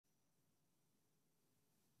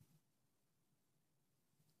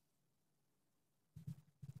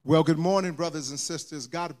Well, good morning, brothers and sisters.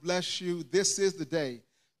 God bless you. This is the day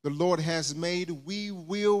the Lord has made. We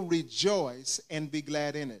will rejoice and be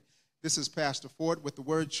glad in it. This is Pastor Ford with the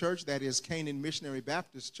Word Church, that is Canaan Missionary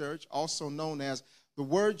Baptist Church, also known as the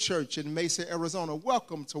Word Church in Mesa, Arizona.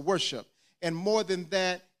 Welcome to worship. And more than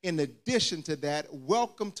that, in addition to that,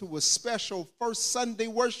 welcome to a special first Sunday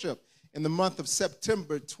worship in the month of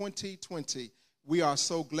September 2020. We are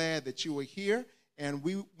so glad that you are here. And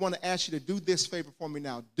we want to ask you to do this favor for me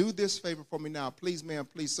now. Do this favor for me now. Please, ma'am,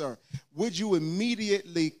 please, sir. Would you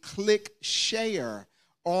immediately click share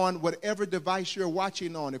on whatever device you're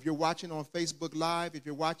watching on? If you're watching on Facebook Live, if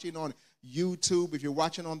you're watching on YouTube, if you're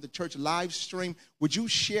watching on the church live stream, would you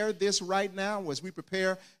share this right now as we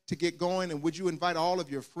prepare to get going? And would you invite all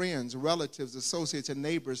of your friends, relatives, associates, and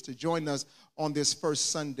neighbors to join us on this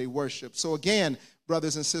first Sunday worship? So again,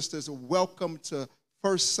 brothers and sisters, welcome to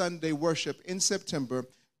First Sunday worship in September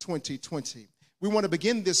 2020. We want to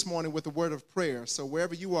begin this morning with a word of prayer. So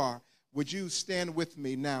wherever you are, would you stand with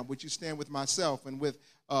me now? Would you stand with myself and with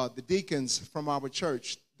the deacons from our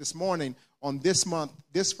church this morning on this month,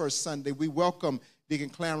 this first Sunday? We welcome Deacon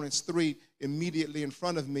Clarence Threet immediately in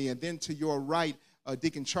front of me, and then to your right,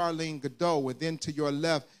 Deacon Charlene Godot, and then to your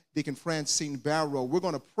left, Deacon Francine Barrow. We're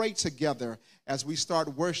going to pray together as we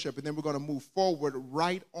start worship, and then we're going to move forward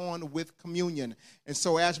right on with communion. And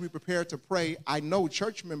so as we prepare to pray, I know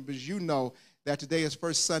church members, you know that today is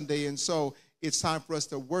First Sunday, and so it's time for us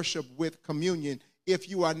to worship with communion. If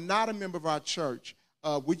you are not a member of our church,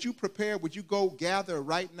 would you go gather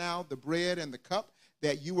right now the bread and the cup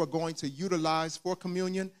that you are going to utilize for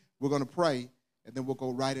communion? We're going to pray, and then we'll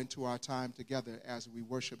go right into our time together as we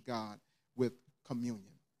worship God with communion.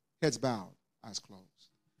 Heads bowed, eyes closed.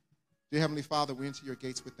 Dear Heavenly Father, we enter your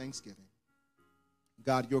gates with thanksgiving.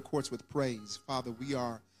 God, your courts with praise. Father, we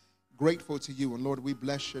are grateful to you. And Lord, we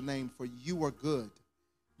bless your name, for you are good.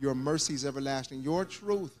 Your mercy is everlasting. Your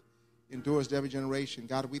truth endures to every generation.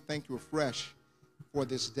 God, we thank you afresh for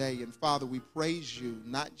this day. And Father, we praise you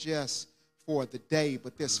not just for the day,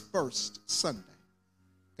 but this first Sunday.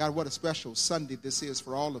 God, what a special Sunday this is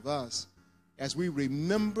for all of us as we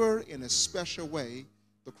remember in a special way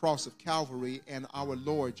the cross of Calvary and our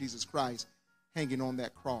Lord Jesus Christ hanging on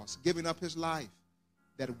that cross, giving up his life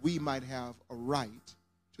that we might have a right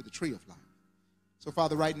to the tree of life. So,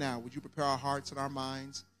 Father, right now, would you prepare our hearts and our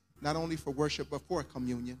minds, not only for worship, but for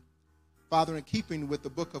communion. Father, in keeping with the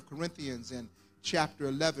book of Corinthians in chapter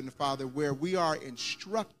 11, Father, where we are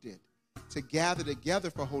instructed to gather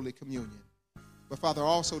together for Holy Communion, but, Father,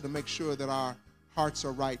 also to make sure that our hearts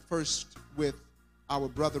are right, first with our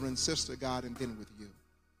brother and sister, God, and then with you.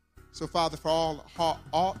 So, Father, for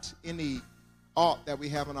all any aught that we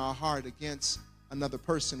have in our heart against another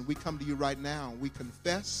person, we come to you right now. We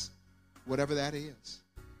confess whatever that is.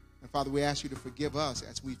 And, Father, we ask you to forgive us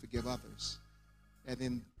as we forgive others.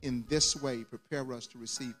 And in this way, prepare us to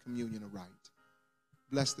receive communion aright.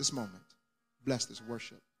 Bless this moment. Bless this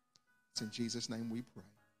worship. It's in Jesus' name we pray.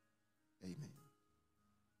 Amen.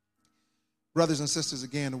 Brothers and sisters,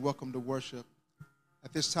 again, welcome to worship.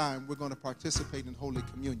 At this time, we're going to participate in Holy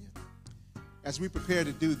Communion. As we prepare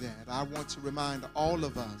to do that, I want to remind all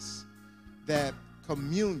of us that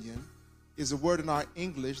communion is a word in our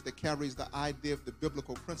English that carries the idea of the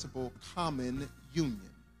biblical principle, common union.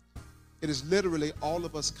 It is literally all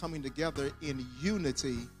of us coming together in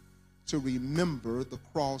unity to remember the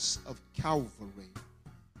cross of Calvary.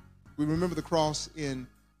 We remember the cross in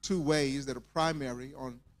two ways that are primary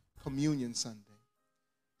on Communion Sunday.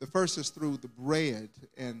 The first is through the bread,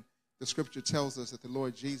 and the scripture tells us that the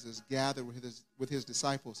Lord Jesus gathered with his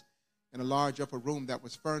disciples in a large upper room that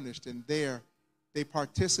was furnished, and there they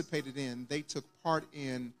took part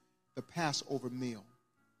in the Passover meal.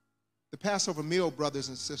 The Passover meal, brothers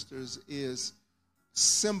and sisters, is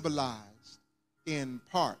symbolized in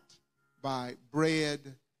part by bread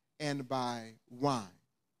and by wine.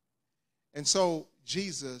 And so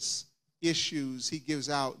Jesus he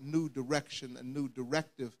gives out new direction, a new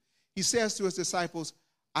directive. He says to his disciples,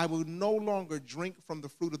 I will no longer drink from the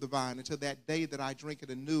fruit of the vine until that day that I drink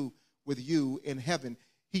it anew with you in heaven.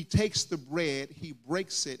 He takes the bread, he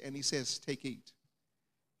breaks it, and he says, take, eat.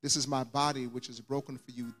 This is my body, which is broken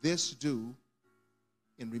for you. This do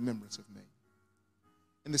in remembrance of me.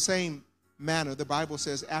 In the same manner, the Bible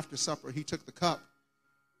says after supper, he took the cup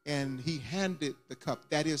and he handed the cup.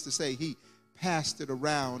 That is to say, he passed it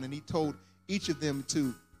around, and he told each of them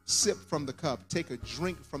to sip from the cup, take a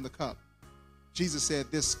drink from the cup. Jesus said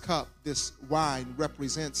this cup, this wine,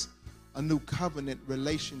 represents a new covenant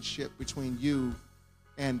relationship between you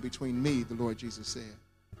and between me, the Lord Jesus said.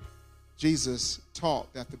 Jesus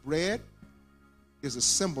taught that the bread is a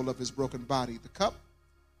symbol of his broken body. The cup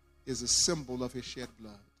is a symbol of his shed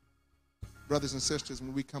blood. Brothers and sisters,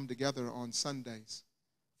 when we come together on Sundays,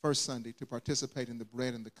 first Sunday, to participate in the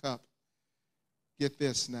bread and the cup, get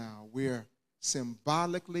this now, we're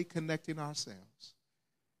symbolically connecting ourselves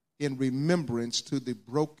in remembrance to the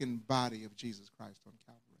broken body of Jesus Christ on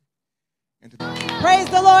Calvary. Praise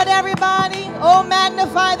the Lord, everybody. Oh,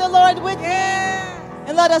 magnify the Lord with me,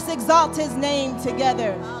 and let us exalt his name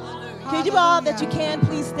together. Could you all that you can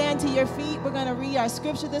please stand to your feet? We're going to read our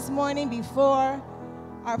scripture this morning before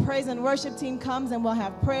our praise and worship team comes, and we'll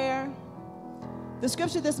have prayer. The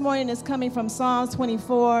scripture this morning is coming from Psalms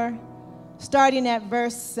 24, starting at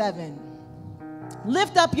verse 7.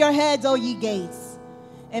 Lift up your heads, O ye gates,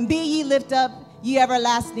 and be ye lift up, ye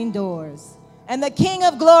everlasting doors, and the King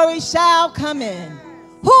of glory shall come in.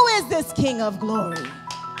 Who is this King of glory?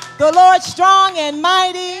 The Lord strong and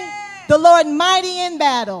mighty, the Lord mighty in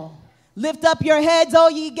battle. Lift up your heads, O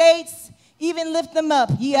ye gates, even lift them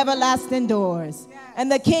up, ye everlasting doors,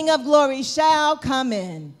 and the King of glory shall come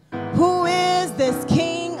in. Who is this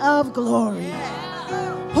King of glory?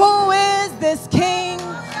 Who is this King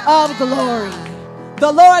of glory?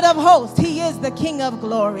 The Lord of hosts, he is the King of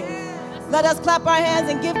glory. Let us clap our hands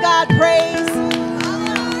and give God praise.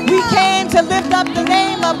 We came to lift up the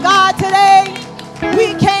name of God today.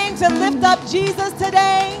 We came to lift up Jesus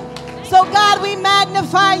today. So God, we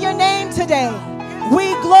magnify your name today.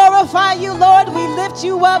 We glorify you, Lord. We lift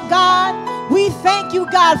you up, God. We thank you,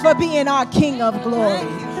 God, for being our King of glory.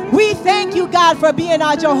 We thank you, God, for being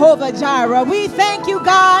our Jehovah Jireh. We thank you,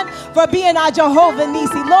 God, for being our Jehovah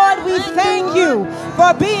Nisi. Lord, we thank you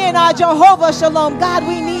for being our Jehovah Shalom. God,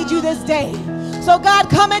 we need you this day. So, God,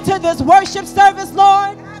 come into this worship service,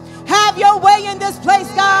 Lord. Have your way in this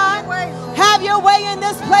place, God. Have your way in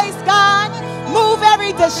this place, God. Move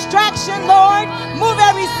every distraction, Lord. Move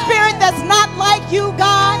every spirit that's not like you,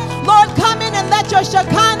 God. Lord, come in and let your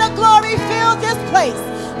Shekinah glory fill this place.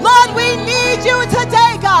 Lord, we need you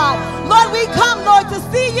today, God. Lord, we come, Lord, to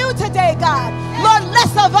see you today, God. Lord, less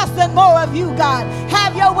of us and more of you, God.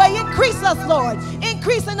 Have your way. Increase us, Lord.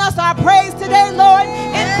 Increase in us our praise today, Lord.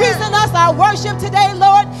 Increase in us our worship today,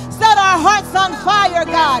 Lord. Set our hearts on fire,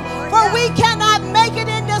 God. For we cannot make it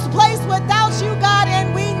in this place without you, God, and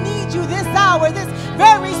we need you this hour, this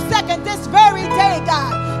very second, this very day,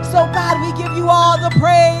 God. So, God, we give you all the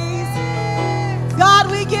praise. God,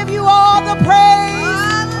 we give you all the praise.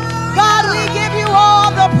 God, we give you all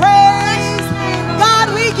the praise. God,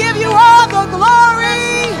 we give you all the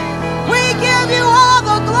glory. We give you all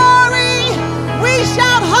the glory. We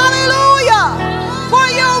shout hallelujah, for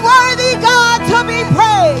you're worthy, God, to be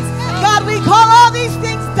praised. God, we call all these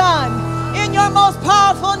things done in your most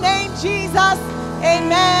powerful name, Jesus.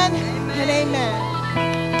 Amen and amen.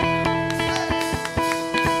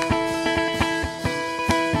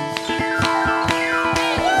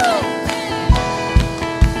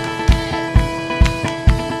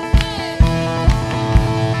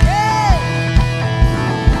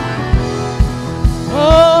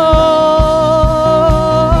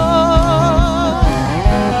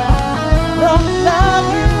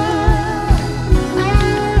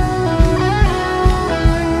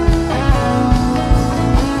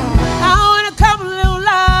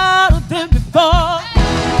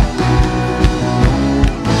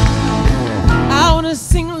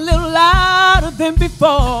 Before.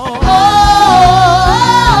 Oh,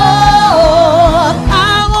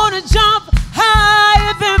 I want to jump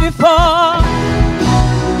higher than before.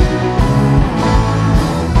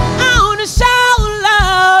 I want to shout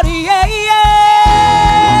loud, yeah, yeah.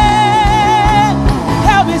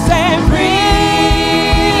 Help me say freedom,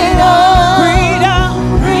 freedom,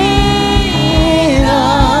 freedom,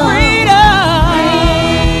 freedom,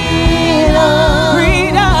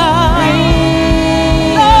 freedom, freedom.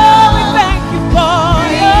 Lord, we thank you for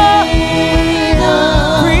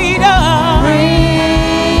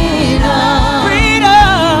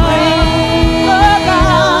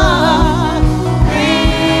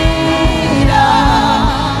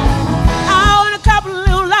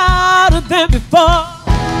before.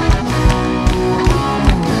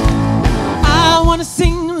 I want to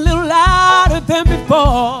sing a little louder than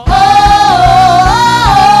before.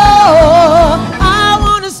 I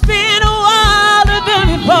want to spin wilder than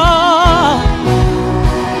before.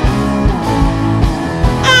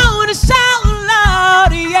 I want to shout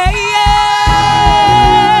louder, yeah, yeah.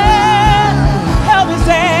 Help me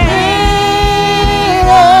say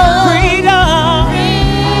freedom, freedom.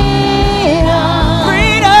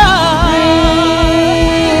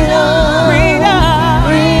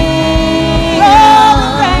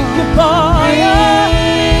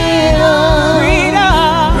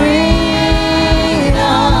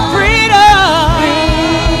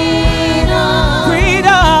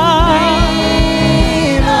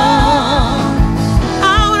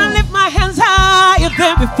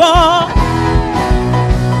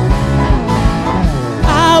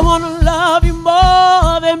 I want to love you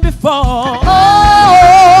more than before.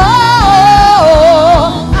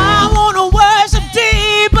 I want to worship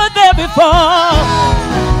deeper than before.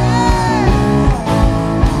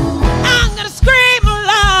 I'm going to scream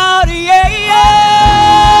aloud, yeah, yeah.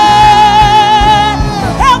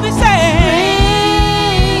 Help me say,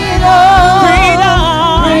 freedom,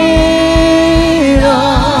 freedom,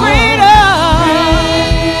 freedom,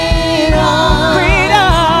 freedom, freedom.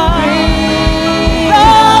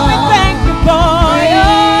 Lord, we thank you for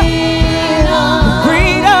your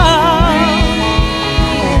freedom,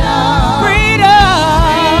 freedom,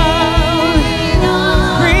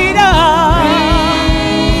 freedom.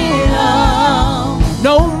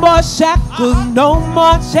 No more shackles, no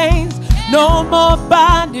more chains, no more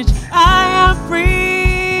bondage. I am free.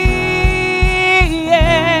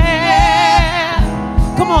 Yeah.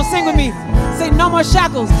 Come on, sing with me. Say no more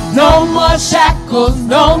shackles, no more shackles,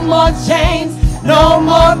 no more chains, no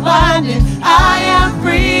more bondage. I am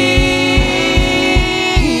free.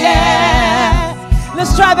 Yeah.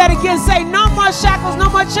 Let's try that again. Say no more shackles, no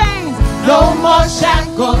more chains, no more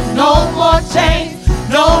shackles, no more chains,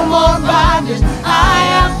 no more bondage. I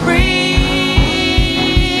am free.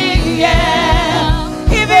 Yeah.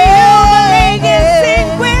 If you believe it,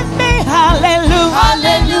 sing with me. Hallelujah.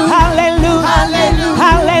 Hallelujah. Hallelujah.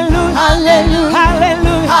 Hallelujah. Hallelujah.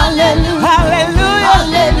 Hallelujah. Hallelujah. Hallelujah.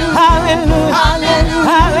 Hallelujah. Hallelujah.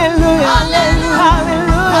 Hallelujah.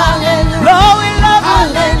 Hallelujah. Lord, we love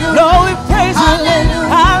you. Lord, we praise you.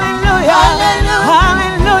 Hallelujah.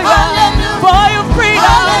 Hallelujah. For your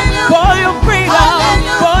freedom. For your freedom.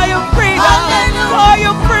 For your freedom. For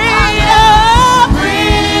your freedom.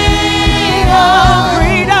 Freedom.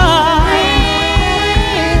 Freedom.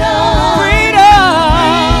 Freedom.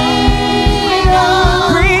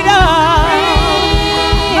 Freedom.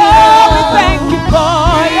 Oh, we thank you for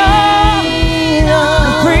your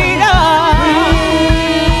freedom.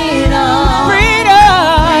 Freedom.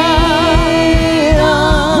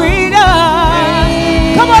 Freedom.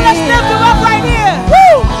 Come on, let's lift them up right here.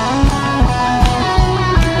 Woo!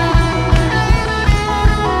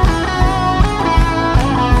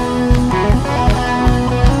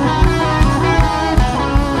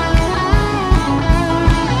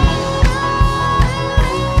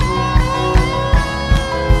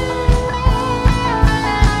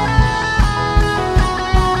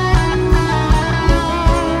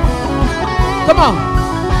 Come on.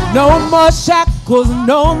 No more shackles,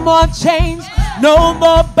 no more chains, no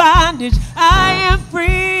more bondage. I am free.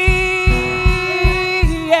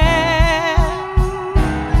 Yeah.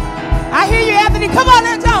 I hear you, Anthony. Come on,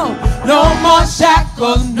 let's go. No more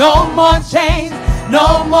shackles, no more chains,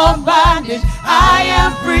 no more bondage. I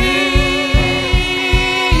am free.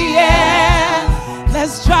 Yeah.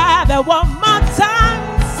 Let's try that one more time.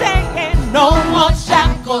 Saying no more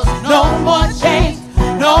shackles, no more chains,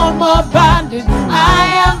 no more bondage. I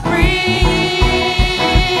am free.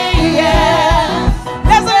 Yeah.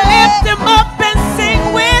 Let's lift him up and sing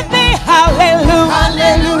with me. Hallelujah.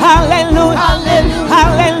 Hallelujah. Hallelujah.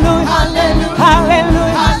 Hallelujah.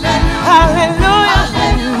 Hallelujah. Hallelujah. Hallelujah.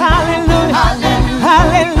 Hallelujah.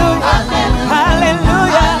 Hallelujah.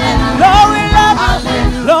 Hallelujah. Lord, we love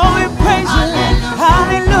you. Lord, we praise you.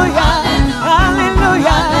 Hallelujah.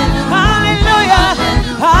 Hallelujah. Hallelujah.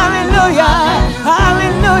 Hallelujah.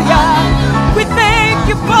 Hallelujah. We thank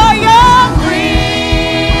you for your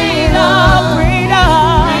freedom.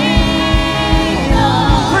 Freedom.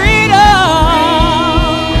 Freedom.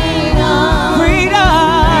 Freedom.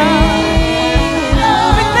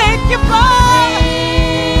 We thank you for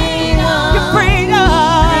your freedom.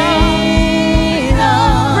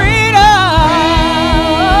 Freedom.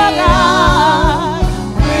 Oh God.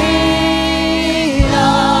 Freedom.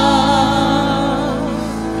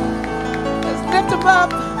 Let's lift him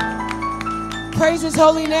up. Praise his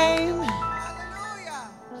holy name.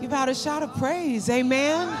 Give out a shout of praise.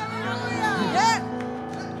 Amen.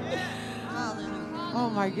 Oh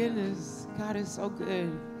my goodness. God is so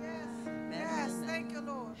good. Yes, thank you,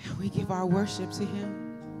 Lord. We give our worship to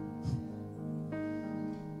him.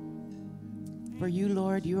 For you,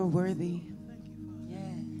 Lord, you are worthy.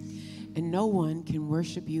 And no one can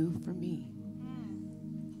worship you for me.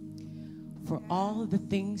 For all the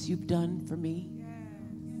things you've done for me,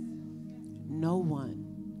 no one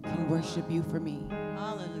can worship you for me.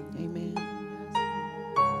 Hallelujah. Amen.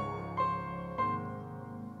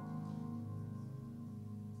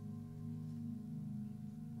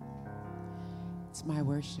 It's my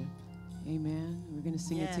worship. Amen. We're going to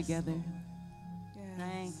sing it together.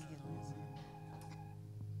 Thank you.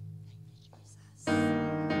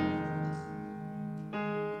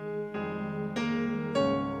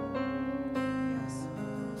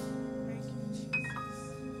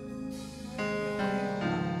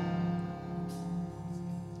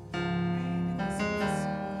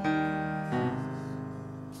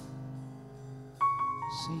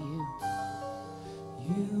 See you.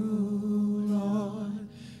 You, Lord,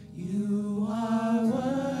 you are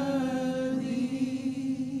worthy,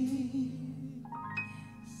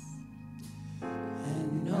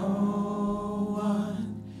 and no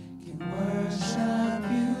one can worship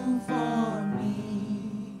you for me.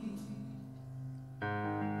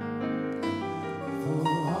 For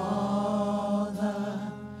all the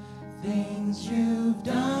things you've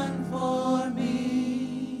done for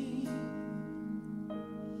me,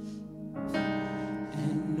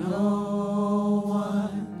 and no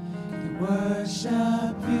one can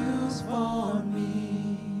worship you for me.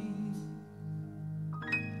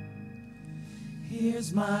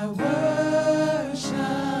 Here's my worship,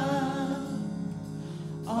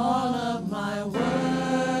 all of my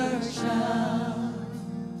worship.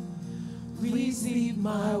 Receive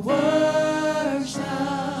my worship,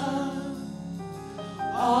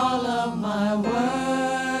 all of my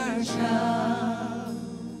worship.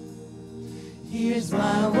 Here's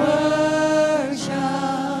my worship,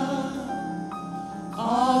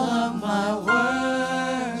 all of my worship.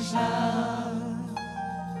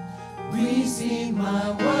 Receive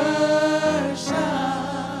my worship,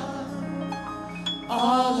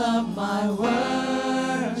 all of my worship.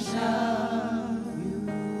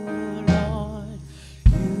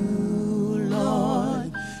 You,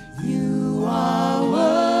 Lord, you are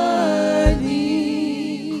worthy,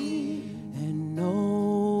 and no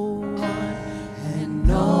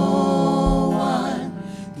one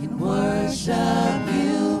can worship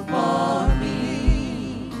you for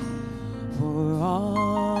me. For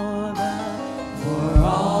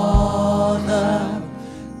all the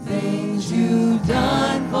things you've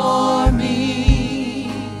done for me,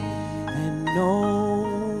 and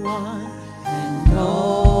no one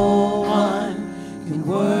can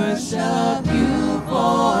worship you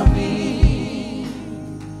for me.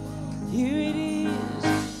 Here it is.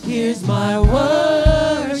 Here's my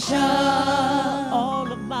worship,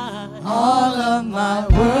 all of my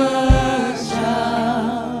worship.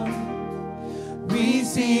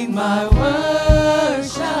 Receive my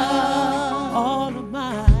worship,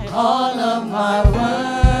 all of my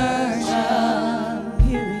worship.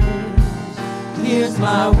 Here it is. Here's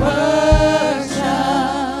my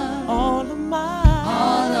worship, all of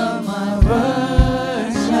my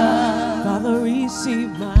worship. Father,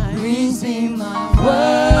 receive my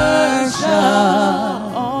worship,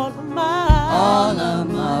 all of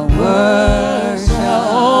my worship.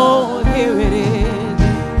 Oh, here it is.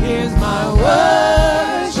 Here's my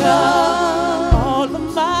worship, all of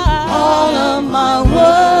my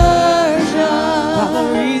worship. Father,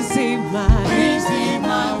 receive my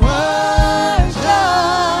worship,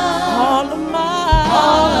 all of my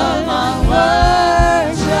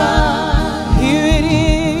worship. Here it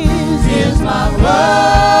is. Here's my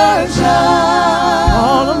worship,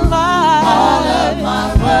 all of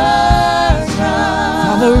my worship.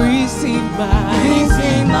 Father, receive my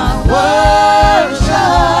worship,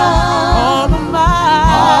 all of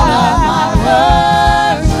my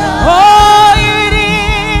worship. Oh, here it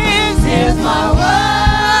is. Here's my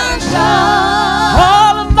worship,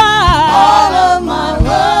 all of my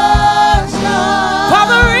worship.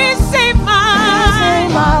 Father, receive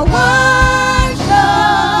my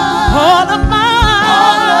worship, all of my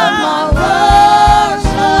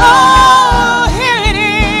worship. Oh, here it is.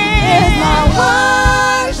 Here's my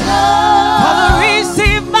worship, Father,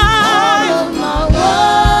 receive my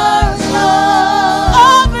worship.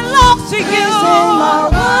 All belongs to you. My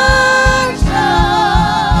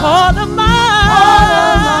worship, all of my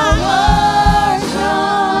worship.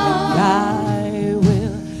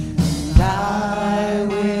 And I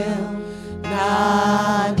will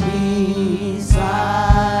not be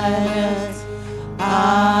silent.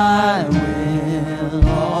 I will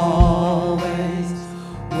always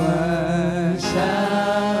worship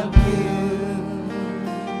you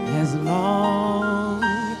as long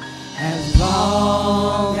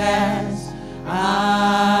as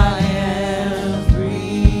I am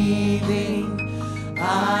breathing.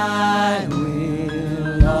 I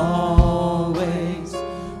will always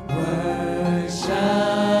worship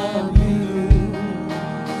you,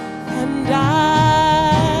 and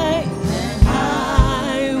I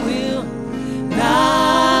will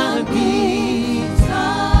not be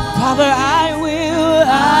silent. Father, I will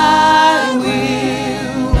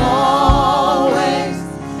always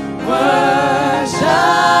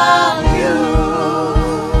worship you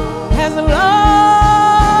as long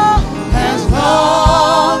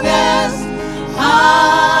as I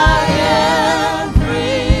am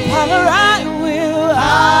free. Father, I will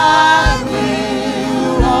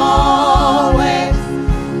always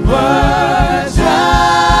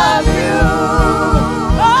worship you.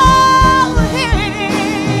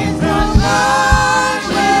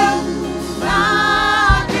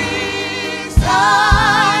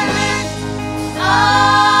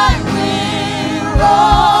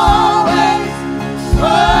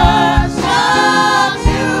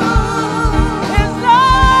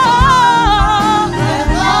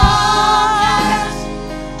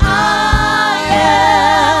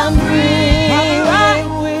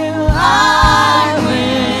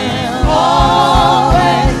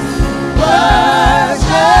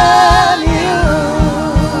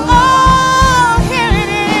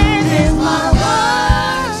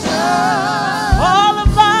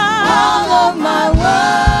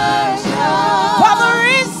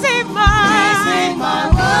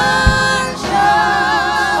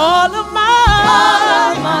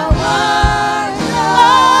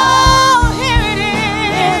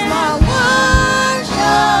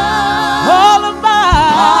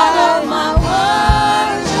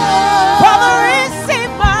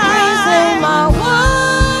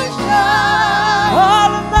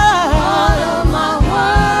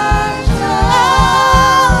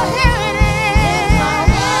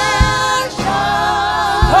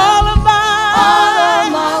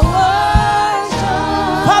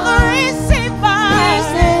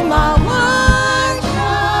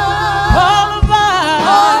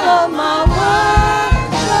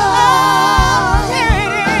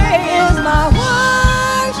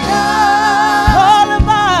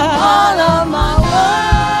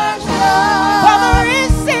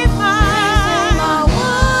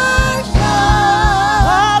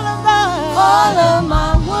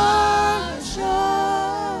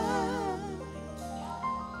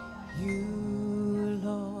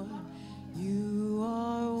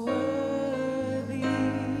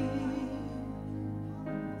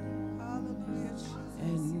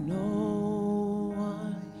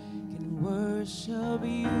 worship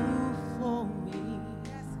you for me.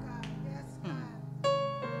 Yes, God. Yes, God.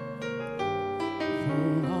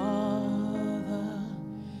 For all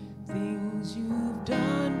the things you've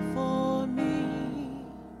done for me,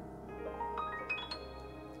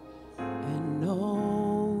 and no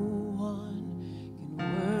one can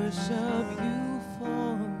worship you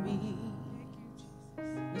for me.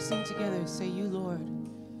 Let's sing together. Say, you, Lord.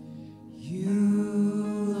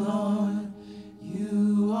 You, Lord,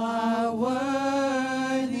 you are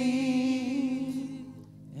worthy,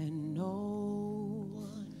 and no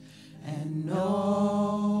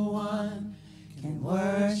one can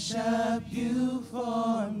worship you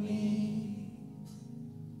for me.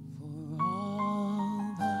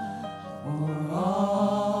 For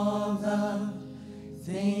all the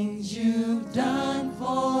things you've done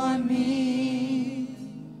for me,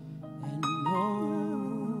 and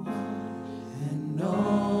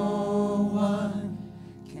no one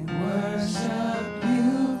can worship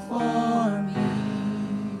you for me.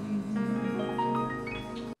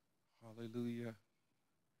 Hallelujah.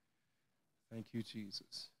 Thank you,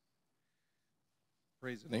 Jesus.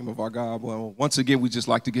 Praise the name of our God. Well, once again, we just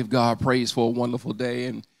like to give God praise for a wonderful day.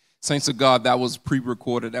 And saints of God, that was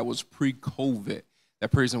pre-recorded. That was pre-COVID.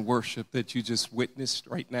 That praise and worship that you just witnessed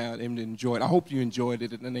right now and enjoyed. I hope you enjoyed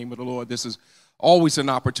it in the name of the Lord. This is always an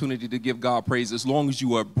opportunity to give God praise. As long as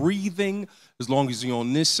you are breathing, as long as you're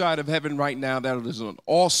on this side of heaven right now, that is an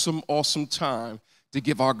awesome, awesome time to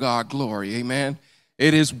give our God glory. Amen.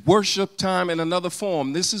 It is worship time in another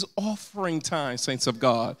form. This is offering time, saints of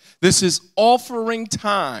God. This is offering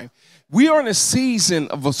time. We are in a season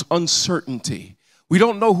of uncertainty. We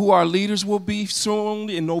don't know who our leaders will be soon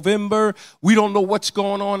in November. We don't know what's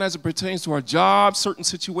going on as it pertains to our jobs, certain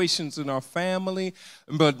situations in our family.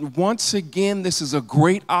 But once again, this is a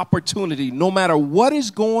great opportunity. No matter what is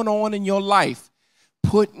going on in your life,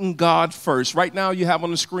 putting God first. Right now, you have on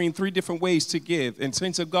the screen 3 different ways to give. And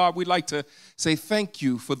saints of God, we'd like to say thank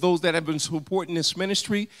you for those that have been supporting this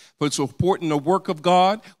ministry, for supporting the work of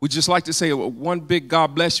God. We'd just like to say one big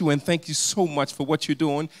God bless you and thank you so much for what you're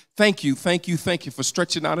doing. Thank you, thank you, thank you for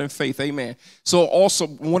stretching out in faith. Amen. So also,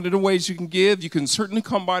 one of the ways you can give, you can certainly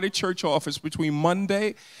come by the church office between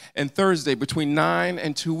Monday and Thursday, between 9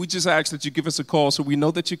 and 2. We just ask that you give us a call so we know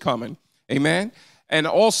that you're coming. Amen. And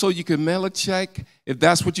also, you can mail a check if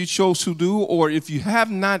that's what you chose to do, or if you have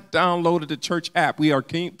not downloaded the church app, we are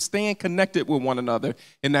staying connected with one another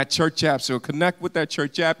in that church app. So connect with that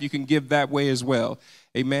church app. You can give that way as well.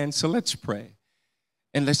 Amen. So let's pray.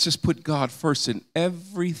 And let's just put God first in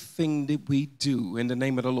everything that we do in the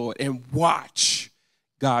name of the Lord and watch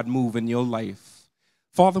God move in your life.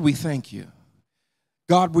 Father, we thank you.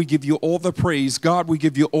 God, we give you all the praise. God, we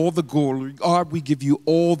give you all the glory. God, we give you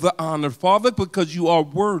all the honor. Father, because you are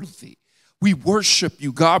worthy. We worship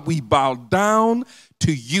you, God. We bow down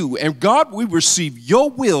to you. And God, we receive your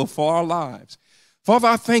will for our lives. Father,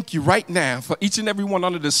 I thank you right now for each and every one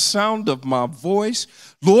under the sound of my voice.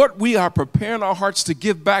 Lord, we are preparing our hearts to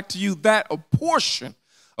give back to you that a portion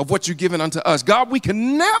of what you've given unto us. God, we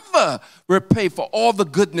can never repay for all the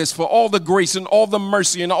goodness, for all the grace and all the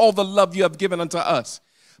mercy and all the love you have given unto us.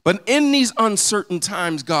 But in these uncertain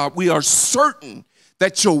times, God, we are certain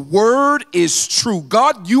that your word is true.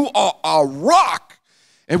 God, you are our rock,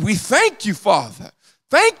 and we thank you, Father.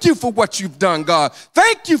 Thank you for what you've done, God.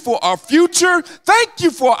 Thank you for our future. Thank you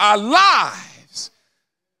for our lives.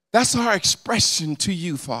 That's our expression to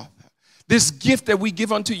you, Father. This gift that we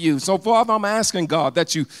give unto you. So, Father, I'm asking, God,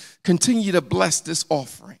 that you continue to bless this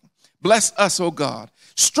offering. Bless us, oh God.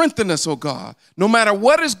 Strengthen us, oh God. No matter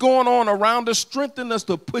what is going on around us, strengthen us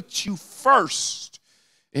to put you first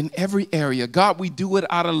in every area. God, we do it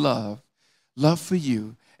out of love for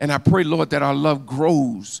you. And I pray, Lord, that our love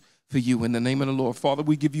grows for you in the name of the Lord. Father,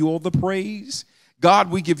 we give you all the praise. God,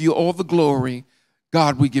 we give you all the glory.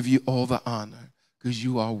 God, we give you all the honor because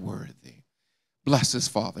you are worthy. Bless us,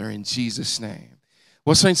 Father, in Jesus' name.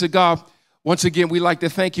 Well, saints of God, once again, we'd like to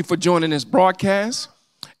thank you for joining this broadcast.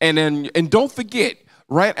 And don't forget,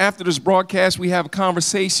 right after this broadcast, we have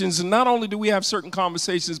conversations. And not only do we have certain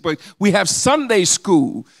conversations, but we have Sunday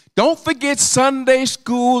school. Don't forget Sunday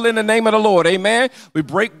school in the name of the Lord. Amen. We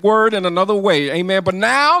break word in another way. Amen. But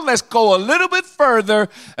now let's go a little bit further,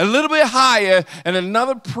 a little bit higher, and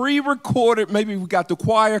another pre-recorded. Maybe we got the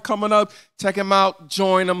choir coming up. Check them out.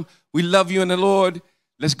 Join them. We love you in the Lord.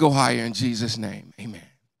 Let's go higher in Jesus' name. Amen.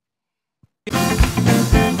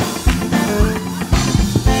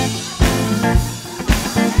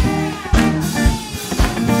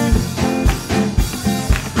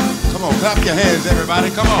 Come on, clap your hands, everybody.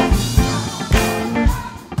 Come on.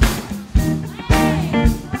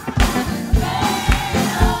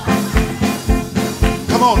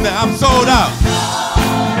 Come on now, I'm sold out.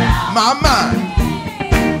 My mind.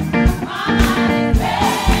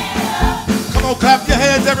 Come on, clap your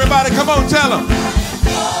hands, everybody. Come on, tell them.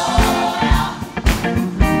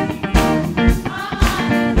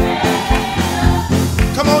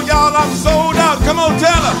 Come on, y'all, I'm sold out. Come on,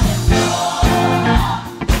 tell them.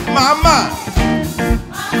 My mind.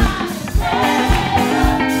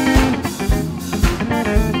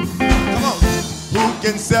 Come on. Who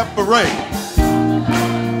can separate?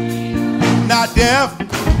 Not death,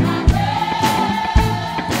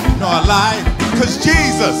 nor life, because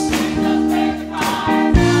Jesus.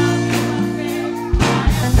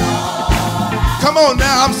 Come on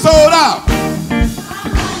now, I'm sold out.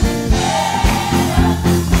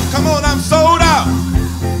 Come on, I'm sold out.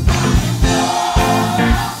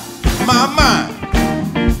 My mind.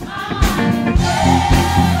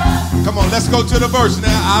 Come on, let's go to the verse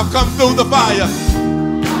now. I've come through the fire.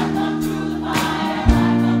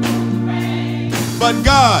 But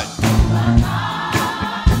God,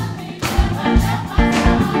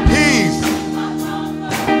 He's,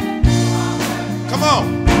 come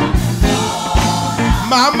on,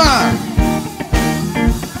 my mind.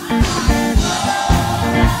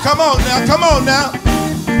 Come on now, come on now.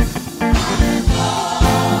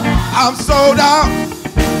 I'm sold out.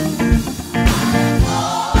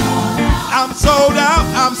 I'm sold out,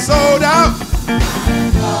 I'm sold out.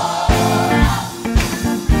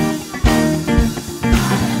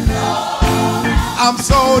 I'm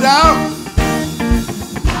sold out.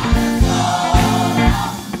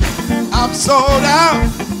 I'm sold out.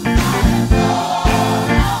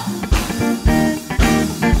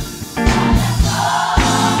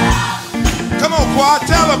 Come on, choir,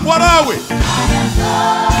 tell them, what are we?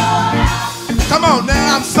 Come on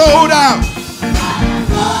now, I'm sold out.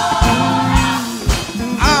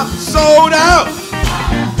 I'm sold out.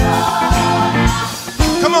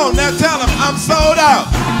 Come on now, tell them, I'm sold out.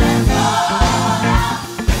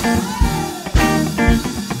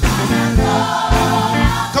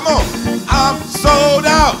 Come on, I'm sold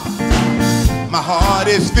out. My heart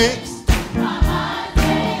is fixed.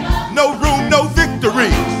 No room, no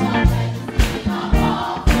victories.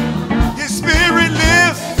 His spirit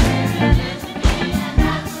lives.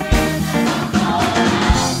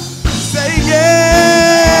 Say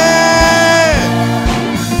yeah.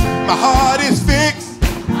 My heart is fixed.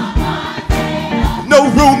 No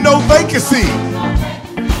room, no vacancy.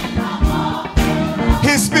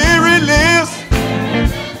 His spirit lives.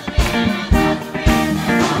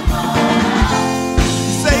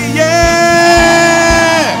 Say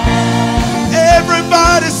yeah.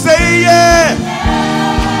 Everybody say yeah.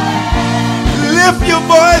 Lift your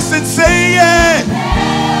voice and say yeah.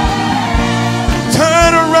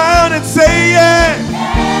 Turn around and say yeah.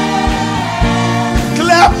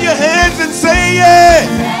 Clap your hands and say yeah.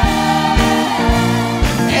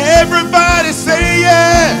 Everybody say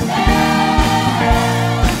yeah.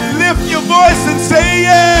 Lift your voice and say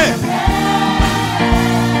yeah.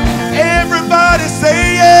 Everybody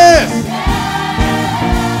say yes.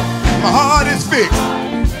 My heart is fixed.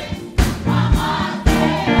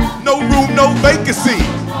 No room, no vacancy.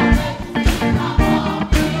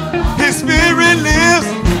 His spirit lives.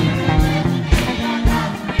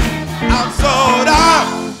 I'm sold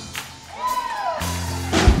out.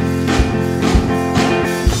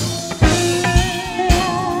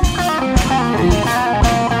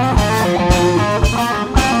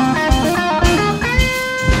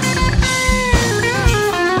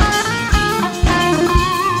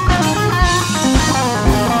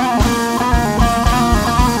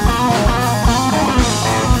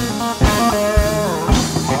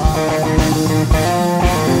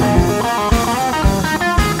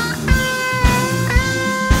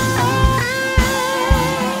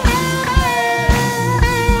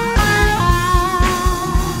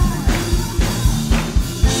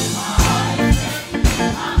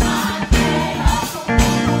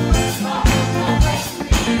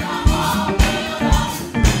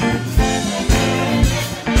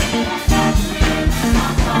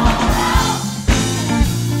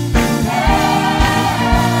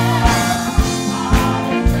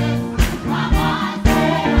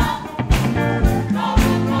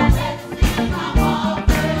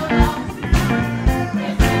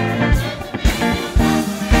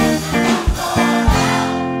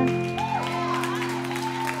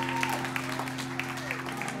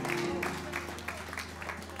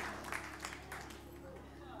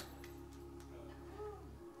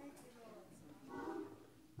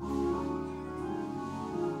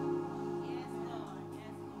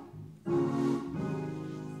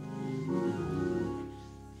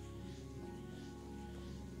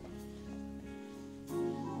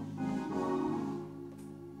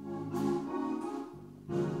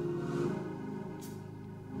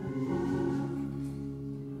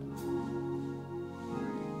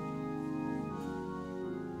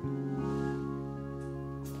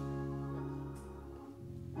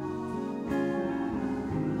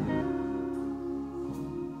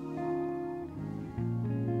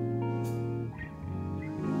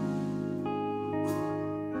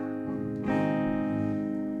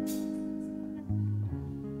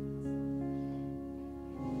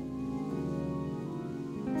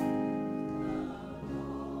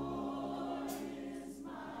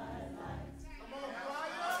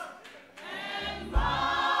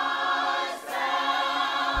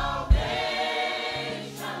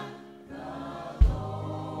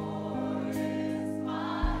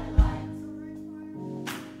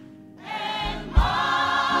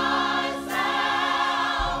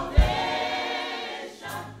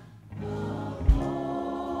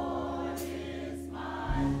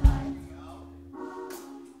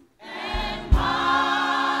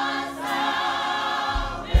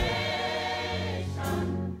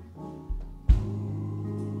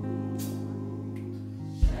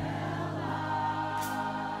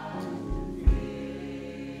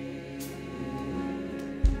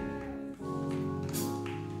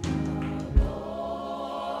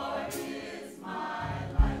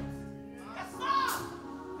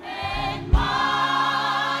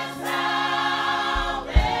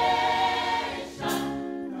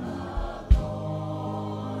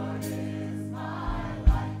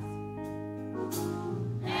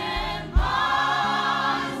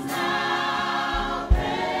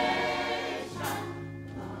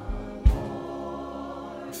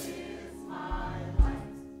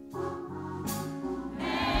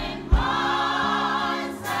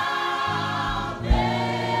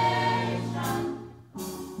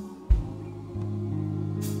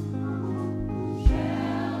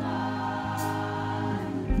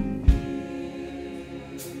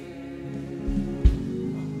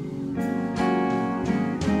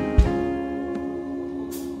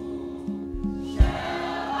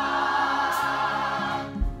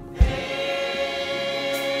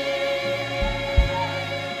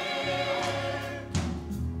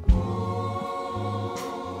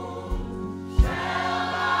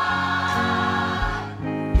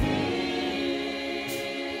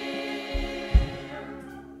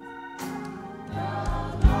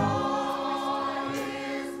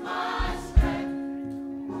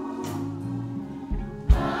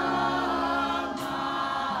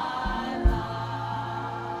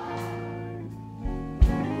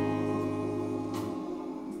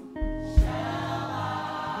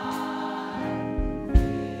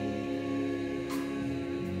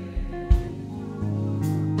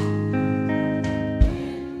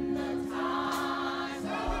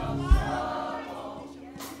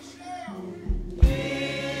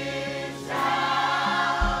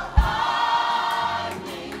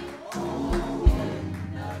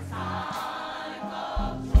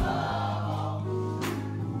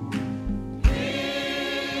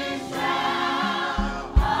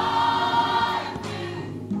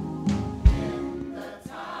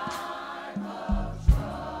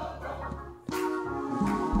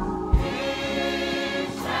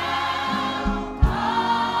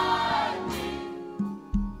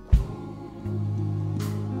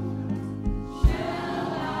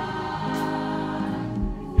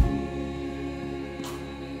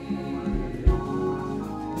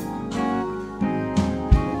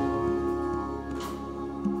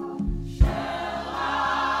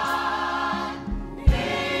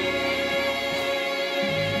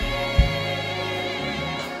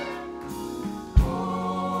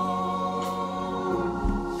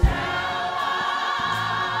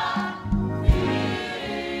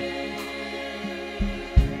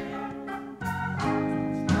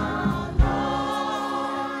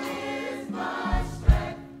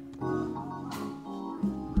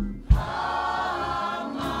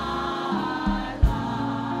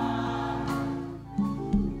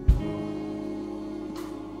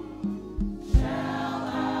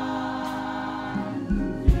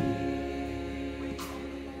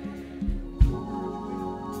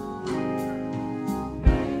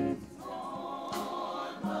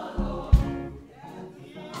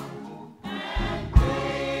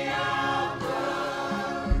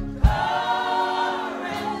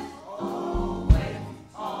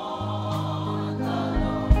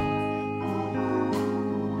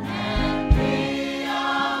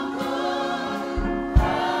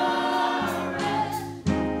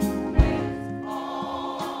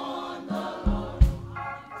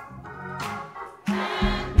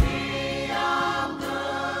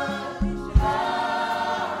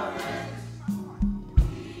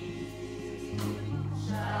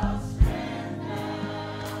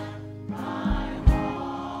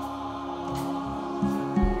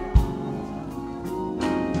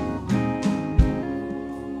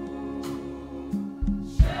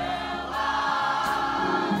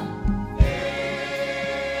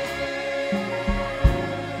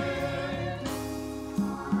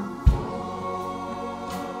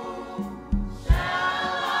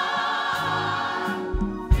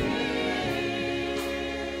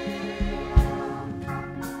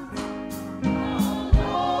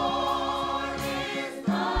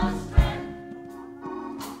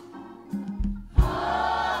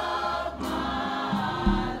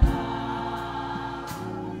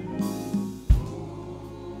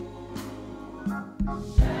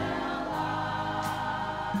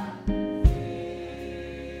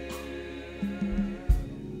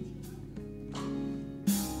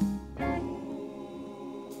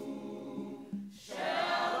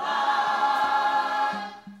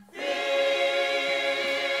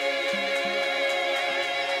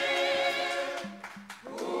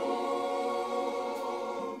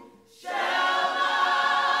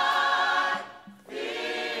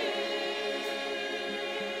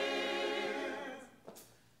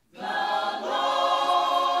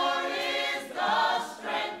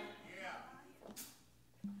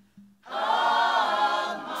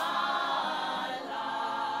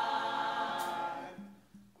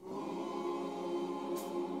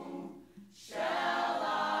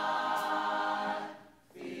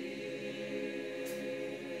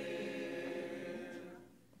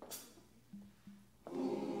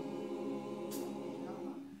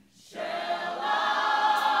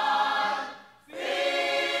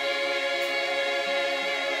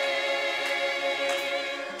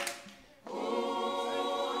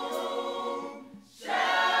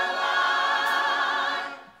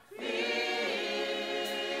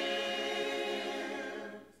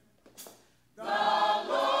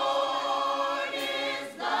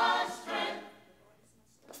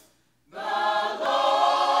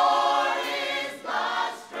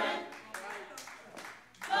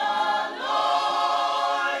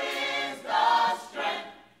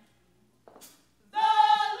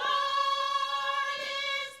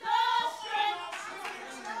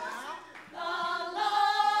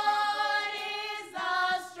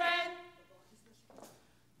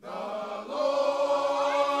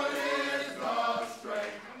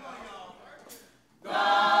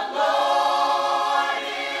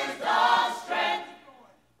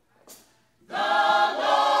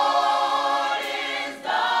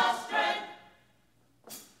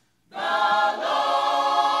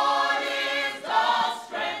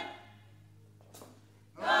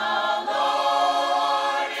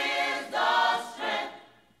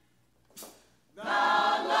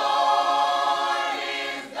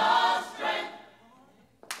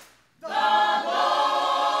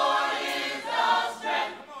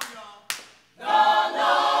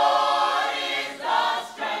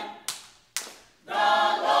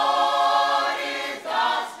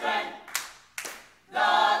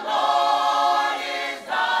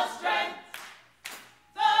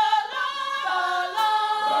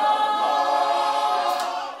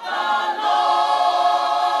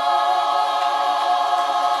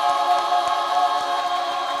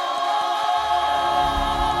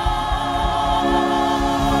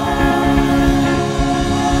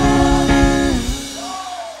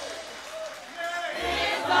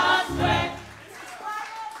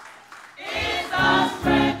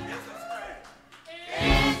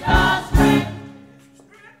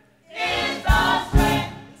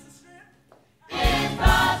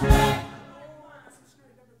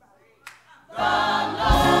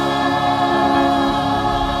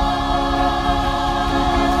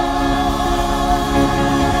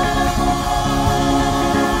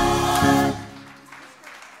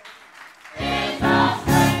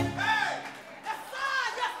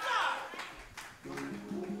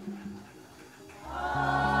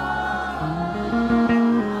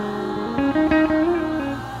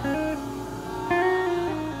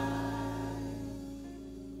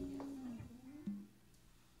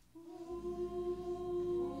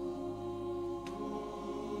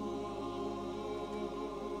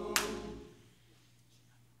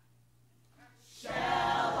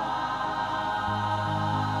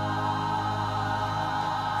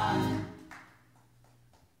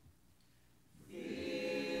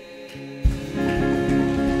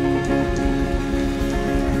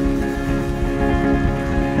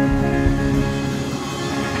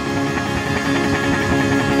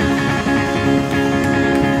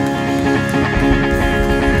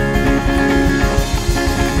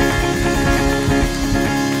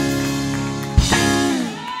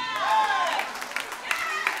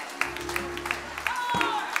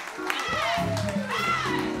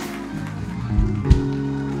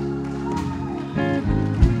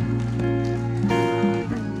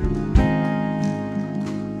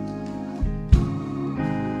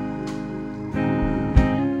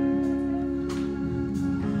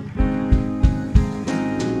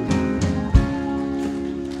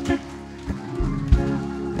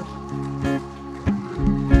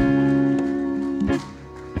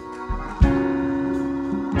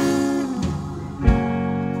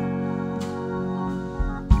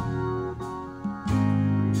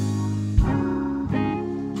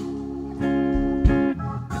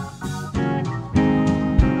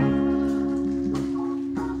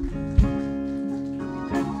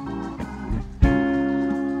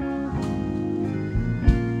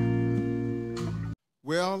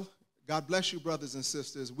 Well, God bless you, brothers and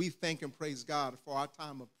sisters. We thank and praise God for our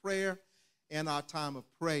time of prayer and our time of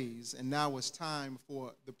praise. And now it's time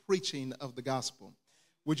for the preaching of the gospel.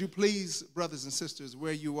 Would you please, brothers and sisters,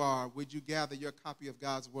 where you are, would you gather your copy of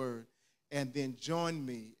God's word and then join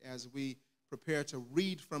me as we prepare to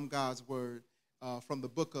read from God's word from the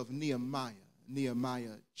book of Nehemiah,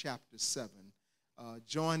 Nehemiah chapter 7.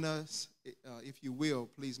 Join us, if you will,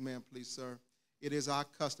 please, ma'am, please, sir. It is our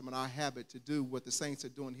custom and our habit to do what the saints are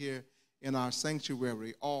doing here in our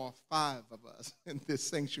sanctuary, all 5 of us in this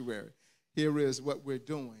sanctuary. Here is what we're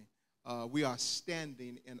doing. We are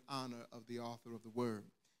standing in honor of the author of the word.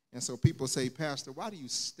 And so people say, Pastor, why do you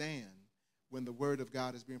stand when the word of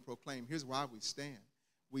God is being proclaimed? Here's why we stand.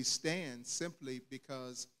 We stand simply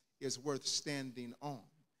because it's worth standing on.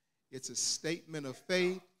 It's a statement of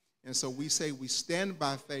faith. And so we say we stand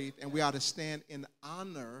by faith, and we ought to stand in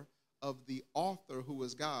honor of the author, who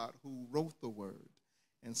is God, who wrote the word.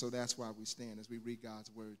 And so that's why we stand as we read God's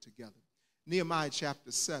word together. Nehemiah chapter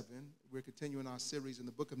 7, we're continuing our series in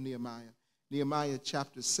the book of Nehemiah. Nehemiah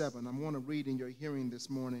chapter 7. I'm going to read in your hearing this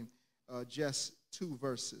morning just 2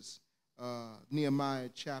 verses. Nehemiah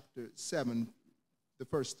chapter 7, the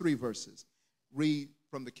first 3 verses. Read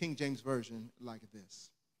from the King James Version like this.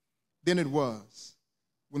 Then it was,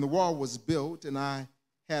 when the wall was built and I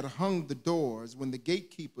had hung the doors, when the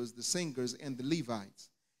gatekeepers, the singers, and the Levites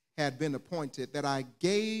had been appointed, that I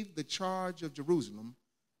gave the charge of Jerusalem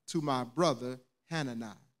to my brother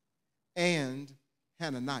Hananiah and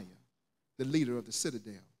Hananiah, the leader of the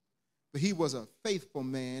citadel. For he was a faithful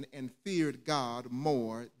man and feared God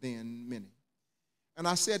more than many. And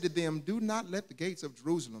I said to them, do not let the gates of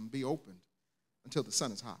Jerusalem be opened until the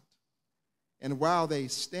sun is hot. And while they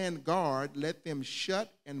stand guard, let them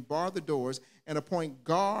shut and bar the doors and appoint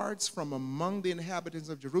guards from among the inhabitants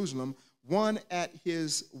of Jerusalem, one at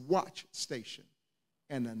his watch station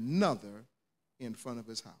and another in front of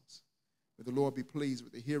his house. May the Lord be pleased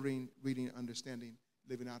with the hearing, reading, understanding,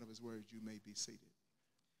 living out of his words. You may be seated.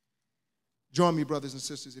 Join me, brothers and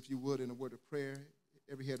sisters, if you would, in a word of prayer.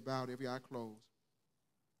 Every head bowed, every eye closed.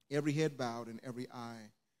 Every head bowed and every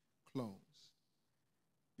eye closed.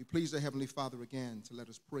 Be pleased, the Heavenly Father, again to let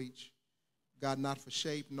us preach. God, not for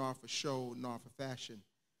shape, nor for show, nor for fashion,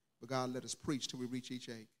 but God, let us preach till we reach each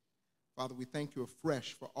ache. Father, we thank you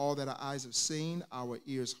afresh for all that our eyes have seen, our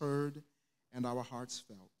ears heard, and our hearts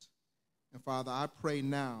felt. And Father, I pray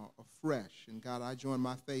now afresh, and God, I join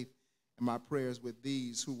my faith and my prayers with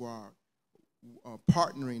these who are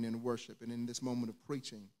partnering in worship and in this moment of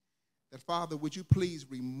preaching, that Father, would you please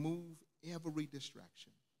remove every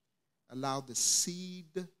distraction. Allow the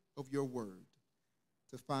seed of your word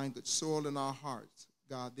to find good soil in our hearts.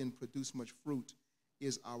 God, then produce much fruit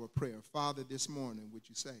is our prayer. Father, this morning, would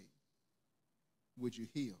you save? Would you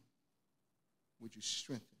heal? Would you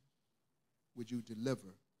strengthen? Would you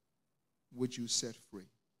deliver? Would you set free?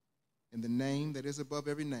 In the name that is above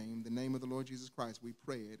every name, the name of the Lord Jesus Christ, we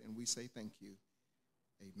pray it and we say thank you.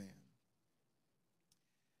 Amen.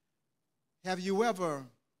 Have you ever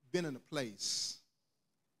been in a place,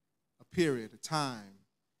 a period, a time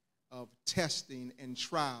of testing and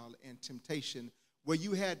trial and temptation where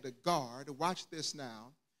you had to guard, watch this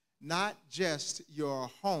now, not just your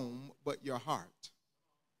home, but your heart.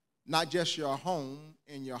 Not just your home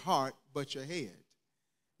and your heart, but your head.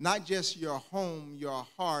 Not just your home, your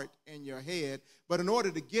heart, and your head, but in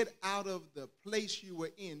order to get out of the place you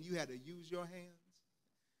were in, you had to use your hands.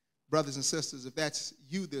 Brothers and sisters, if that's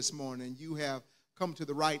you this morning, you have come to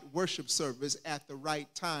the right worship service at the right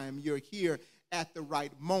time. You're here at the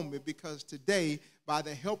right moment, because today, by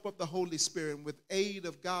the help of the Holy Spirit and with aid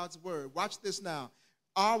of God's word, watch this now,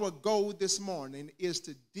 our goal this morning is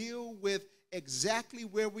to deal with exactly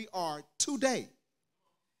where we are today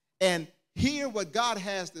and hear what God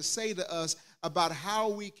has to say to us about how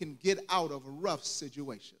we can get out of rough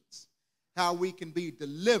situations, how we can be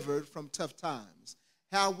delivered from tough times,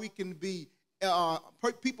 how we can be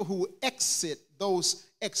people who exit those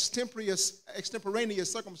extemporaneous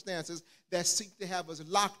circumstances that seek to have us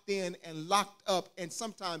locked in and locked up and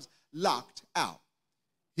sometimes locked out.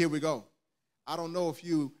 Here we go. I don't know if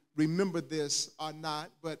you remember this or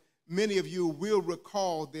not, but many of you will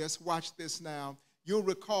recall this. Watch this now. You'll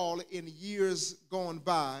recall in years gone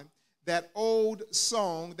by that old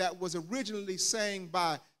song that was originally sang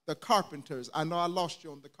by the Carpenters. I know I lost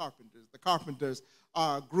you on the Carpenters. The Carpenters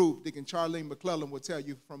are a group, Deacon Charlene McClellan will tell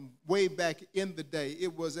you, from way back in the day.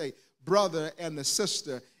 It was a brother and a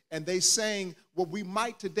sister, and they sang what we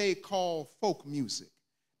might today call folk music.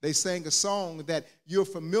 They sang a song that you're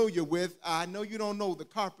familiar with. I know you don't know the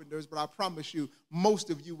Carpenters, but I promise you, most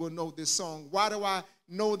of you will know this song. Why do I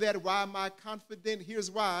know that? Why am I confident? Here's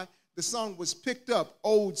why. The song was picked up,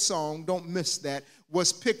 old song, don't miss that,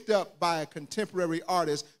 was picked up by a contemporary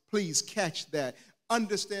artist. Please catch that.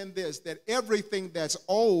 Understand this, that everything that's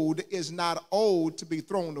old is not old to be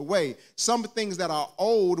thrown away. Some things that are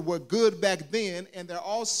old were good back then, and they're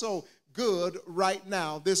also good right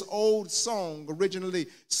now. This old song, originally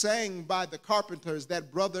sang by the Carpenters,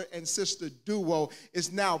 that brother and sister duo,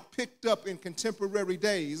 is now picked up in contemporary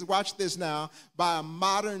days. Watch this now, by a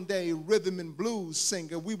modern day rhythm and blues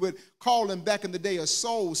singer. We would call him back in the day a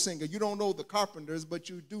soul singer. You don't know the Carpenters, but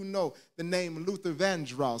you do know the name Luther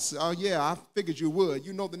Vandross. Oh yeah, I figured you would.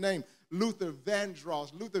 You know the name Luther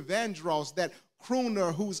Vandross. Luther Vandross, that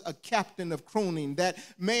crooner who's a captain of crooning, that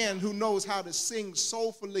man who knows how to sing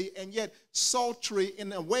soulfully and yet sultry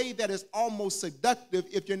in a way that is almost seductive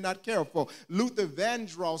if you're not careful. Luther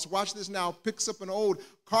Vandross, watch this now, picks up an old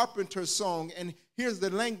Carpenter song, and here's the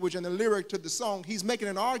language and the lyric to the song. He's making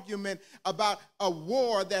an argument about a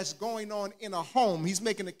war that's going on in a home. He's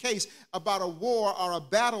making a case about a war or a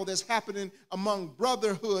battle that's happening among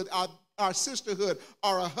brotherhood, our sisterhood,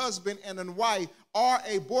 or a husband and a wife, or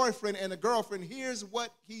a boyfriend and a girlfriend. Here's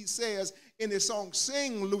what he says in his song.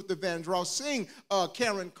 Sing, Luther Vandross. Sing,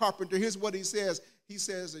 Karen Carpenter. Here's what he says. He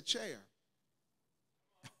says, a chair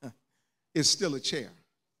is still a chair,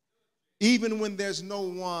 even when there's no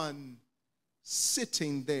one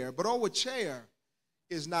sitting there. But a chair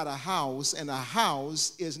is not a house, and a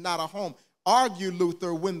house is not a home. Argue,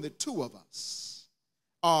 Luther, when the two of us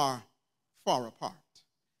are far apart,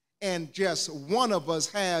 and just one of us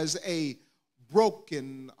has a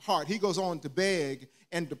broken heart. He goes on to beg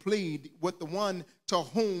and to plead with the one to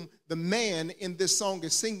whom the man in this song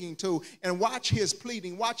is singing to. And watch his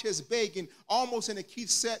pleading, watch his begging, almost in a Keith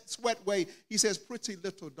Sweat way. He says, pretty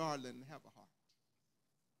little darling, have a heart.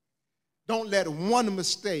 Don't let one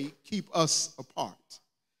mistake keep us apart.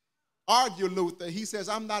 Argue, Luther. He says,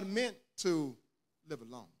 I'm not meant to live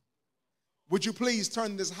alone. Would you please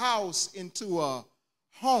turn this house into a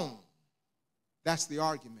home? That's the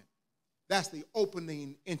argument. That's the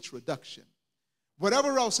opening introduction.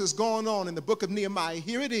 Whatever else is going on in the book of Nehemiah,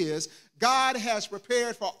 here it is. God has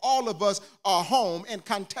prepared for all of us a home. And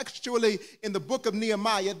contextually, in the book of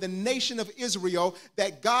Nehemiah, the nation of Israel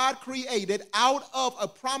that God created out of a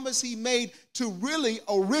promise he made to really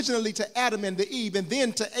originally to Adam and to Eve, and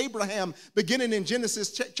then to Abraham, beginning in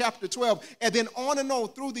Genesis chapter 12, and then on and on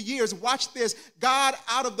through the years. Watch this. God,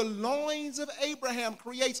 out of the loins of Abraham,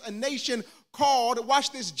 creates a nation called,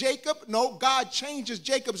 watch this, Jacob. No, God changes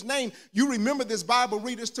Jacob's name. You remember this, Bible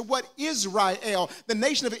readers, to what? Israel. The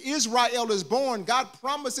nation of Israel is born. God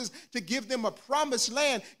promises to give them a promised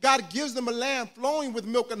land. God gives them a land flowing with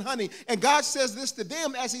milk and honey. And God says this to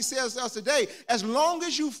them as he says to us today: as long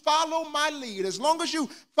as you follow my lead, as long as you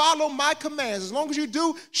follow my commands, as long as you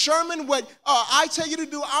do, Sherman, what I tell you to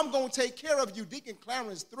do, I'm going to take care of you. Deacon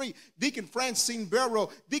Clarence 3, Deacon Francine Barrow,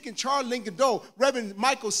 Deacon Charles Lincoln Doe, Reverend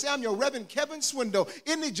Michael Samuel, Reverend Kevin Swindle.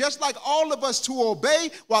 Isn't it just like all of us to obey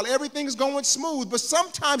while everything's going smooth? But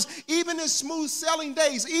sometimes, even in smooth sailing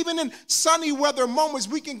days, even in sunny weather moments,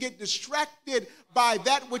 we can get distracted by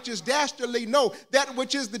that which is dastardly. No, that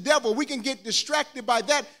which is the devil. We can get distracted by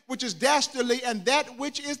that which is dastardly and that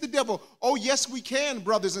which is the devil. Oh, yes, we can,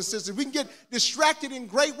 brothers and sisters. We can get distracted in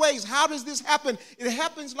great ways. How does this happen? It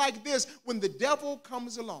happens like this: when the devil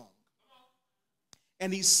comes along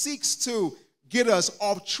and he seeks to get us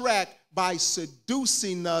off track by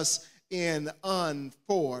seducing us in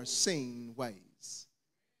unforeseen ways.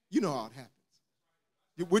 You know how it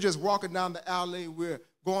happens. We're just walking down the alley, we're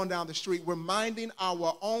going down the street, we're minding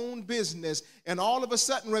our own business, and all of a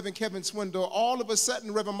sudden, Reverend Kevin Swindle, all of a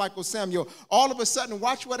sudden, Reverend Michael Samuel, all of a sudden,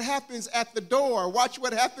 watch what happens at the door. Watch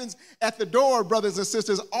what happens at the door, brothers and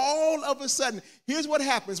sisters. All of a sudden, here's what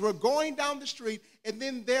happens. We're going down the street, and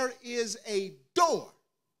then there is a door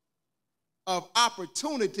of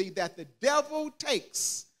opportunity that the devil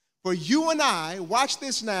takes for you and I, watch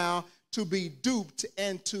this now, to be duped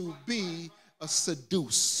and to be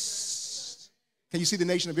seduced. Can you see the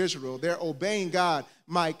nation of Israel? They're obeying God.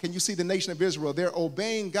 Mike, can you see the nation of Israel? They're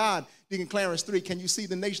obeying God. Deacon Clarence 3, can you see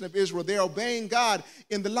the nation of Israel? They're obeying God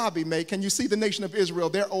in the lobby, mate. Can you see the nation of Israel?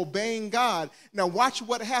 They're obeying God. Now watch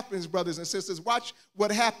what happens, brothers and sisters. Watch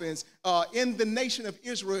what happens in the nation of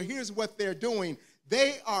Israel. Here's what they're doing.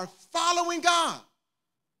 They are following God.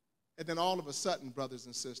 And then all of a sudden, brothers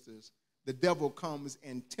and sisters, the devil comes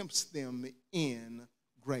and tempts them in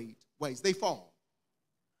great ways. They fall.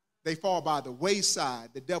 They fall by the wayside.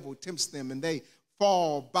 The devil tempts them, and they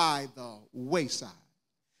fall by the wayside.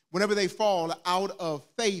 whenever they fall out of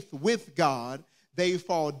faith with God, they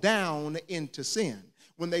fall down into sin.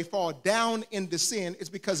 When they fall down into sin, it's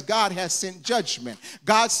because God has sent judgment.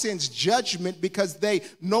 God sends judgment because they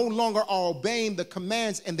no longer are obeying the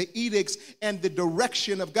commands and the edicts and the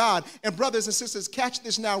direction of God. And brothers and sisters, catch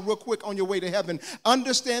this now real quick on your way to heaven.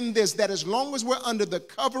 Understand this, that as long as we're under the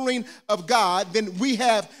covering of God, then we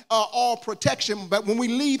have all protection. But when we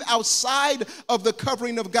leave outside of the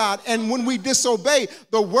covering of God and when we disobey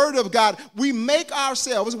the word of God, we make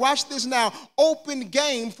ourselves, watch this now, open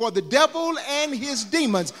game for the devil and his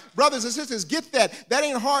demons. Brothers and sisters, get that. That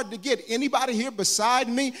ain't hard to get. Anybody here beside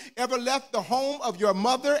me ever left the home of your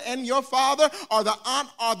mother and your father, or the aunt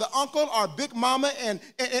or the uncle or big mama and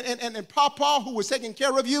papa who was taking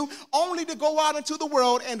care of you, only to go out into the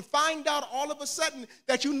world and find out all of a sudden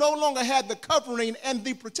that you no longer had the covering and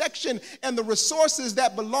the protection and the resources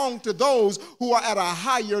that belong to those who are at a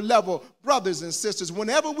higher level? Brothers and sisters,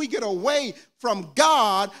 whenever we get away from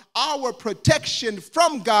God, our protection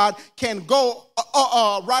from God can go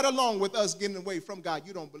right along with us getting away from God.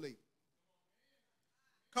 You don't believe it.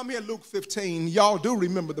 Come here, Luke 15. Y'all do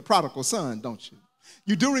remember the prodigal son, don't you?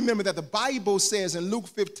 You do remember that the Bible says in Luke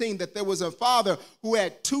 15 that there was a father who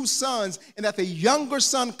had two sons, and that the younger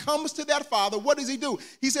son comes to that father. What does he do?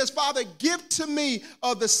 He says, Father, give to me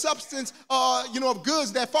the substance of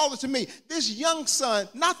goods that fall to me. This young son,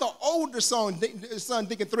 not the older son,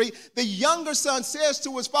 Deacon 3, the younger son says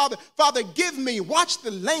to his father, Father, give me. Watch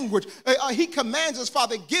the language. He commands us,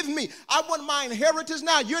 Father, give me. I want my inheritance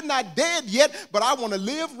now. You're not dead yet, but I want to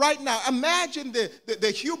live right now. Imagine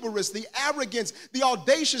the hubris, the arrogance, the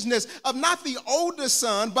audaciousness of not the older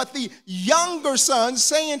son, but the younger son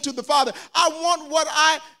saying to the father, I want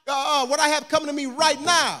what I have coming to me right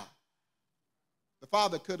now. The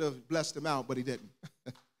father could have blessed him out, but he didn't.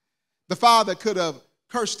 The father could have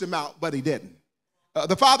cursed him out, but he didn't.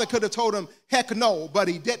 The father could have told him, heck no, but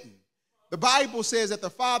he didn't. The Bible says that the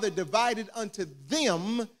father divided unto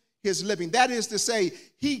them his living. That is to say,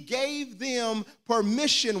 he gave them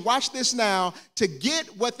permission, watch this now, to get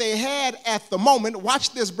what they had at the moment.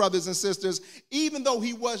 Watch this, brothers and sisters, even though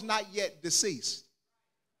he was not yet deceased.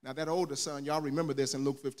 Now, that older son, y'all remember this in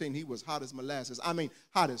Luke 15, he was hot as molasses. I mean,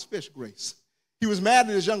 hot as fish grease. He was mad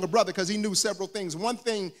at his younger brother because he knew several things. One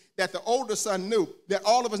thing that the older son knew that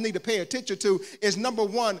all of us need to pay attention to is, number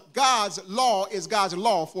one, God's law is God's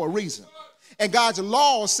law for a reason. And God's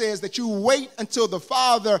law says that you wait until the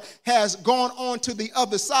father has gone on to the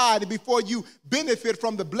other side before you benefit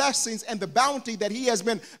from the blessings and the bounty that he has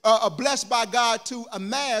been blessed by God to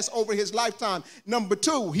amass over his lifetime. Number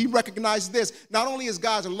two, he recognized this. Not only is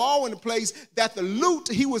God's law in place, that the loot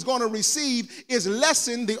he was going to receive is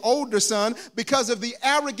lessened, the older son, because of the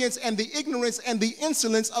arrogance and the ignorance and the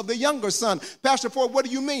insolence of the younger son. Pastor Ford, what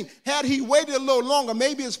do you mean? Had he waited a little longer,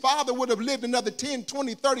 maybe his father would have lived another 10,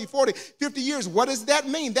 20, 30, 40, 50 years. What does that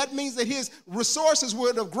mean? That means that his resources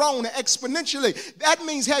would have grown exponentially. That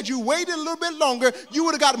means had you waited a little bit longer, you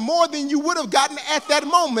would have got more than you would have gotten at that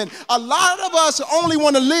moment. A lot of us only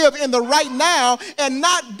want to live in the right now and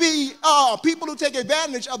not be people who take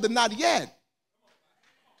advantage of the not yet.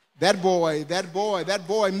 That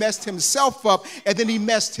boy messed himself up, and then he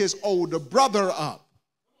messed his older brother up.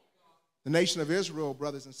 The nation of Israel,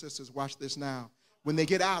 brothers and sisters, watch this now. When they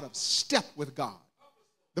get out of step with God,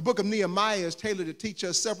 the book of Nehemiah is tailored to teach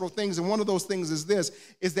us several things, and one of those things is this,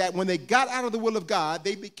 is that when they got out of the will of God,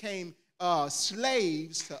 they became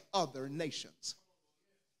slaves to other nations.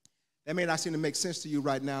 That may not seem to make sense to you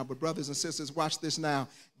right now, but brothers and sisters, watch this now.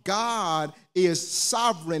 God is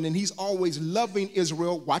sovereign, and he's always loving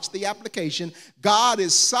Israel. Watch the application. God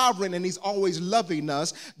is sovereign, and he's always loving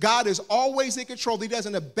us. God is always in control. He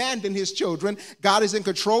doesn't abandon his children. God is in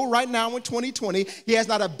control right now in 2020. He has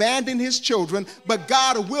not abandoned his children, but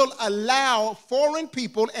God will allow foreign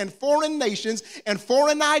people and foreign nations and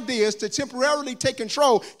foreign ideas to temporarily take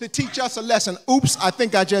control to teach us a lesson. Oops, I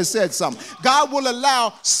think I just said something. God will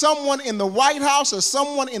allow someone in the White House or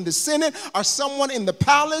someone in the Senate or someone in the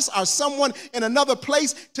palace or someone in another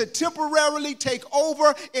place to temporarily take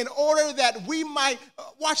over in order that we might,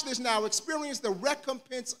 watch this now, experience the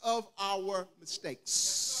recompense of our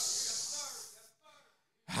mistakes.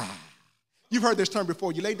 You've heard this term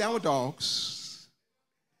before. You lay down with dogs,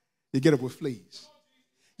 you get up with fleas.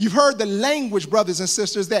 You've heard the language, brothers and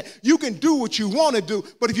sisters, that you can do what you want to do,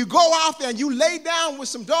 but if you go out there and you lay down with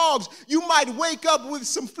some dogs, you might wake up with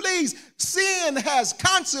some fleas. Sin has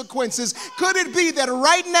consequences. Could it be that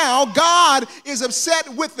right now God is upset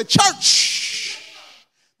with the church?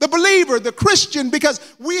 the believer, the Christian,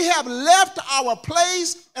 because we have left our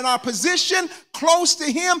place and our position close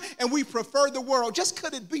to him and we prefer the world. Just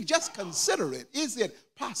could it be? Just consider it. Is it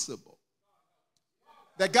possible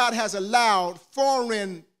that God has allowed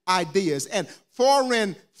foreign ideas and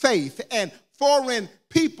foreign faith and foreign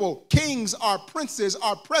people, kings, our princes,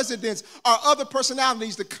 our presidents, our other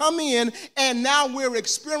personalities to come in, and now we're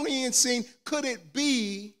experiencing, could it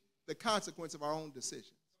be the consequence of our own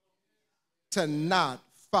decision to not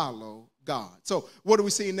follow God? So what do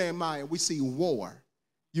we see in Nehemiah? We see war.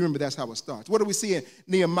 You remember that's how it starts. What do we see in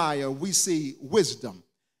Nehemiah? We see wisdom,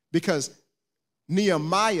 because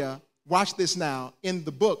Nehemiah, watch this now, in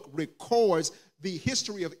the book records the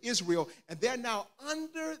history of Israel, and they're now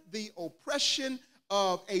under the oppression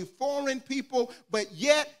of a foreign people, but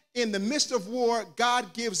yet in the midst of war,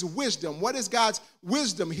 God gives wisdom. What is God's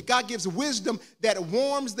wisdom? God gives wisdom that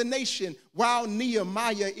warms the nation while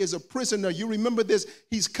Nehemiah is a prisoner. You remember this.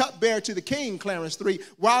 He's cupbearer to the king, Clarence 3.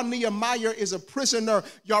 While Nehemiah is a prisoner,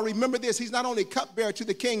 y'all remember this. He's not only cupbearer to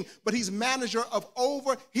the king, but he's manager of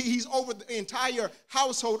he's over the entire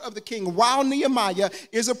household of the king. While Nehemiah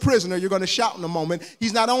is a prisoner, you're going to shout in a moment,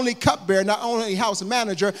 he's not only cupbearer, not only house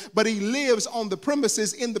manager, but he lives on the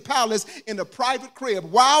premises in the palace in a private crib.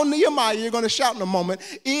 While Nehemiah, you're going to shout in a moment,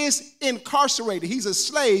 is incarcerated. He's a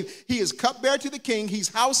slave. He is cupbearer to the king. He's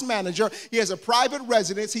house manager. He has a private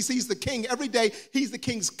residence. He sees the king every day. He's the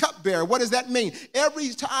king's cupbearer. What does that mean? Every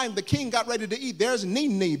time the king got ready to eat, there's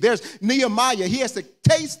there's Nehemiah. He has to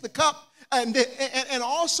taste the cup and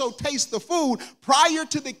also taste the food prior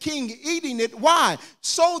to the king eating it. Why?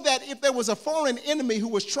 So that if there was a foreign enemy who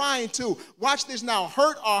was trying to, watch this now,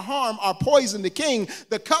 hurt or harm or poison the king,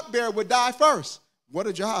 the cupbearer would die first. What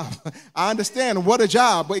a job. I understand. What a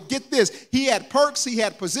job. But get this. He had perks, he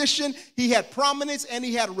had position, he had prominence, and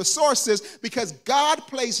he had resources because God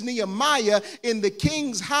placed Nehemiah in the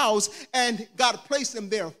king's house, and God placed him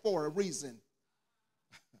there for a reason.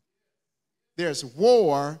 There's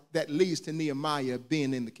war that leads to Nehemiah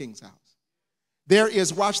being in the king's house. There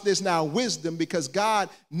is, watch this now, wisdom, because God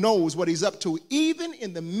knows what he's up to. Even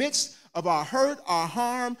in the midst of our hurt, our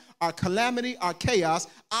harm, our calamity, our chaos,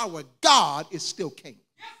 our God is still king.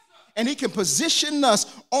 And he can position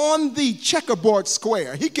us on the checkerboard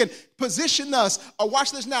square. He can position us,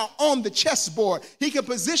 watch this now, on the chessboard. He can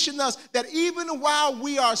position us that even while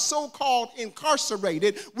we are so-called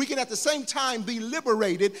incarcerated, we can at the same time be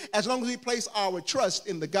liberated as long as we place our trust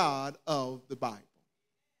in the God of the Bible.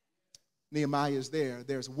 Nehemiah is there.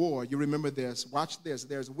 There's war. You remember this. Watch this.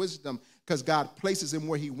 There's wisdom because God places him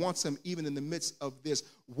where he wants him even in the midst of this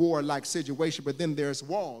war-like situation. But then there's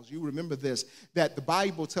walls. You remember this, that the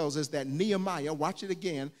Bible tells us that Nehemiah, watch it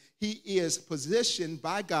again, he is positioned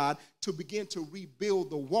by God to begin to rebuild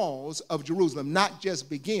the walls of Jerusalem. Not just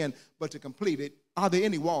begin, but to complete it. Are there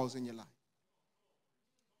any walls in your life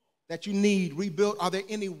that you need rebuilt? Are there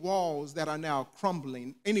any walls that are now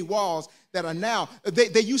crumbling? Any walls that are now,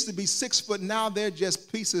 they used to be 6 foot, now they're just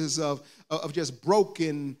pieces of just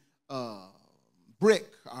broken brick,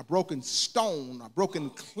 or broken stone, or broken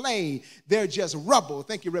clay. They're just rubble.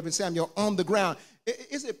 Thank you, Reverend Samuel, on the ground.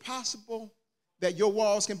 Is it possible that your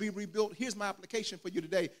walls can be rebuilt? Here's my application for you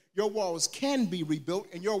today. Your walls can be rebuilt,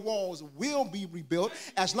 and your walls will be rebuilt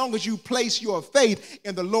as long as you place your faith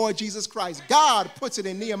in the Lord Jesus Christ. God puts it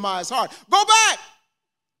in Nehemiah's heart. Go back!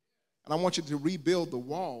 And I want you to rebuild the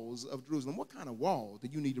walls of Jerusalem. What kind of wall do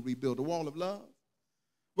you need to rebuild? A wall of love?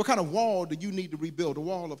 What kind of wall do you need to rebuild? A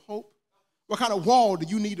wall of hope? What kind of wall do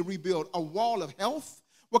you need to rebuild? A wall of health?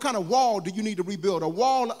 What kind of wall do you need to rebuild? A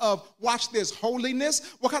wall of, watch this,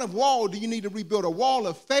 holiness? What kind of wall do you need to rebuild? A wall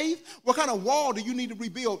of faith? What kind of wall do you need to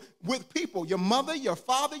rebuild with people? Your mother, your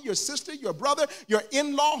father, your sister, your brother, your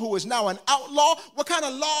in-law who is now an outlaw? What kind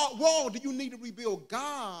of wall do you need to rebuild?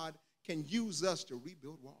 God can use us to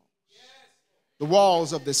rebuild walls. The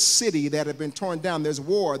walls of the city that have been torn down. There's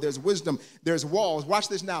war, there's wisdom, there's walls. Watch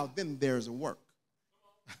this now, then there's work.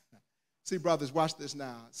 See, brothers, watch this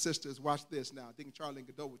now. Sisters, watch this now. Deacon Charlie and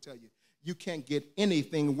Godot will tell you, you can't get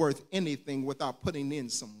anything worth anything without putting in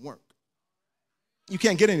some work. You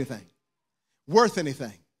can't get anything worth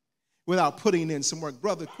anything without putting in some work.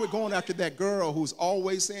 Brother, quit going after that girl who's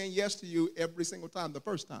always saying yes to you every single time the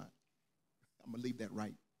first time. I'm going to leave that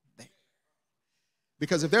right there.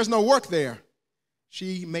 Because if there's no work there,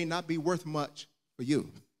 she may not be worth much for you.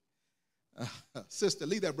 Sister,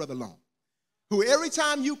 leave that brother alone. Who every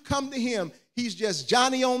time you come to him, he's just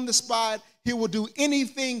Johnny on the spot. He will do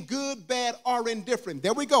anything good, bad, or indifferent.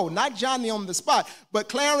 There we go. Not Johnny on the spot, but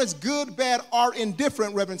Clarence, good, bad, or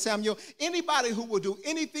indifferent, Reverend Samuel. Anybody who will do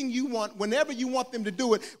anything you want, whenever you want them to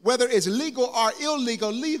do it, whether it's legal or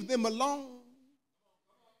illegal, leave them alone.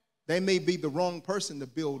 They may be the wrong person to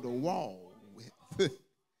build a wall with.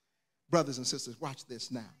 Brothers and sisters, watch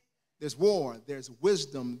this now. There's war, there's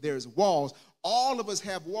wisdom, there's walls. All of us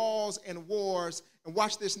have walls and wars. And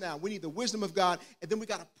watch this now. We need the wisdom of God, and then we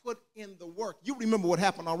got to put in the work. You remember what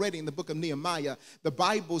happened already in the book of Nehemiah. The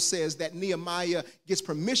Bible says that Nehemiah gets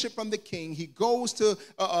permission from the king. He goes to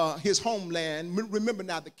his homeland. Remember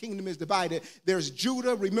now, the kingdom is divided. There's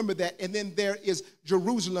Judah, remember that, and then there is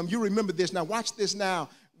Jerusalem. You remember this. Now watch this now.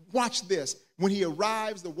 Watch this. When he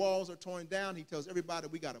arrives, the walls are torn down. He tells everybody,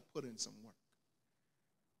 we got to put in some work.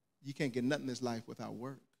 You can't get nothing in this life without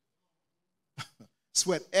work.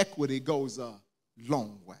 Sweat equity goes a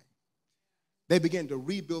long way. They begin to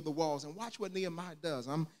rebuild the walls. And watch what Nehemiah does.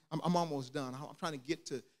 I'm almost done. I'm trying to get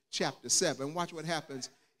to chapter 7. Watch what happens.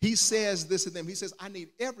 He says this to them. He says, I need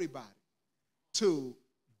everybody to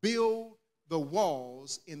build the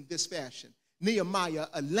walls in this fashion. Nehemiah,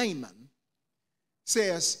 a layman,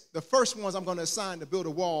 says the first ones I'm going to assign to build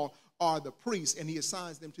a wall are the priests, and he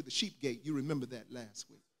assigns them to the sheep gate. You remember that last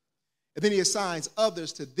week. And then he assigns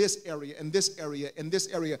others to this area and this area and this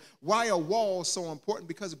area. Why are walls so important?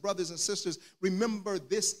 Because, brothers and sisters, remember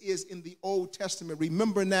this is in the Old Testament.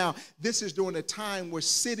 Remember now, this is during a time where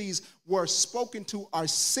cities were spoken to or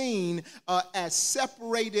seen as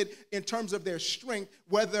separated in terms of their strength,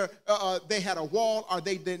 whether they had a wall or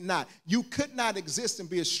they did not. You could not exist and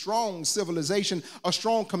be a strong civilization, a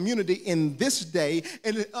strong community in this day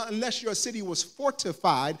unless your city was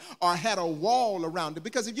fortified or had a wall around it.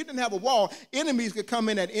 Because if you didn't have a wall, enemies could come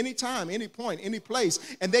in at any time, any point, any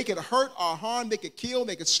place, and they could hurt or harm, they could kill,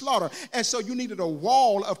 they could slaughter. And so you needed a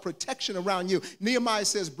wall of protection around you. Nehemiah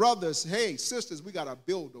says, brothers, hey, sisters, we got to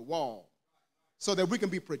build a wall so that we can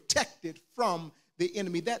be protected from the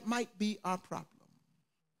enemy. That might be our problem,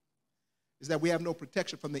 is that we have no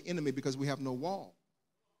protection from the enemy because we have no wall.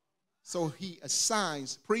 So he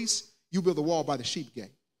assigns priests, you build the wall by the sheep gate.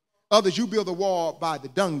 Others, you build a wall by the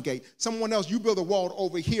dung gate. Someone else, you build a wall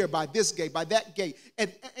over here by this gate, by that gate.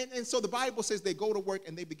 And so the Bible says they go to work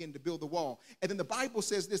and they begin to build the wall. And then the Bible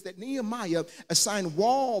says this, that Nehemiah assigned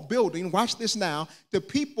wall building, watch this now, to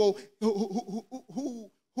people who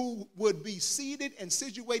would be seated and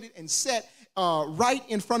situated and set right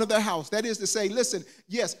in front of their house. That is to say, listen,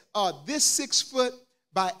 yes, this 6 foot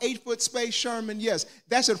by 8 foot space, Sherman, yes,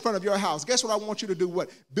 that's in front of your house. Guess what I want you to do? What?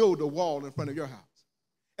 Build a wall in front of your house.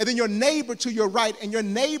 And then your neighbor to your right and your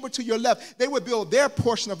neighbor to your left, they would build their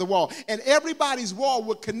portion of the wall. And everybody's wall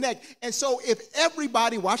would connect. And so if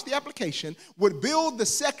everybody, watch the application, would build the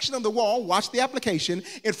section of the wall, watch the application,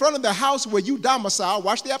 in front of the house where you domicile,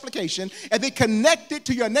 watch the application, and then connect it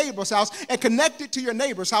to your neighbor's house, and connect it to your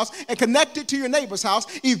neighbor's house, and connect it to your neighbor's house,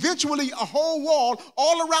 eventually a whole wall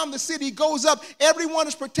all around the city goes up. Everyone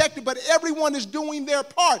is protected, but everyone is doing their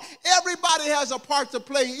part. Everybody has a part to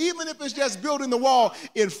play, even if it's just building the wall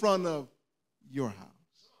in front of your house.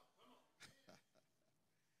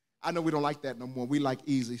 I know we don't like that no more. We like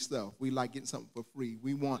easy stuff. We like getting something for free.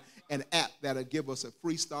 We want an app that'll give us a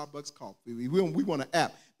free Starbucks coffee. We want an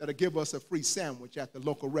app that'll give us a free sandwich at the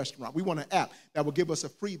local restaurant. We want an app that will give us a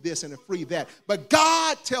free this and a free that. But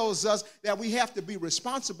God tells us that we have to be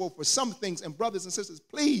responsible for some things. And brothers and sisters,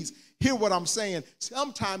 please hear what I'm saying.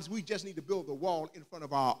 Sometimes we just need to build a wall in front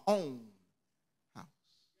of our own house.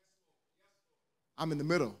 I'm in the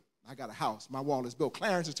middle. I got a house. My wall is built.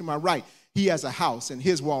 Clarence is to my right. He has a house, and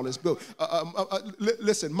his wall is built.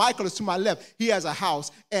 Listen, Michael is to my left. He has a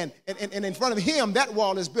house, and in front of him, that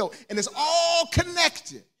wall is built, and it's all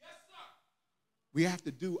connected. We have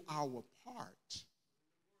to do our part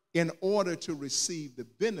in order to receive the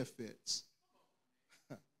benefits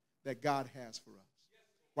that God has for us.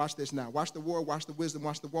 Watch this now. Watch the word, watch the wisdom,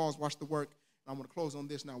 watch the walls, watch the work. I'm going to close on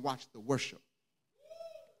this now. Watch the worship.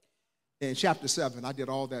 In chapter 7, I did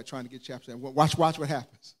all that trying to get chapter 7. Watch what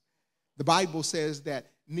happens. The Bible says that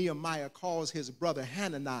Nehemiah calls his brother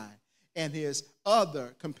Hananiah and his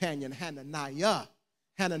other companion Hananiah,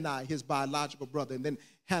 his biological brother, and then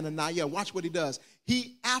Hananiah. Watch what he does.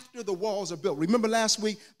 After the walls are built, remember last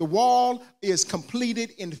week, the wall is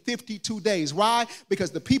completed in 52 days. Why?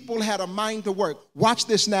 Because the people had a mind to work. Watch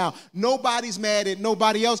this now. Nobody's mad at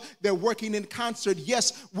nobody else. They're working in concert.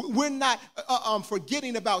 Yes, we're not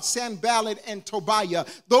forgetting about Sanballat and Tobiah,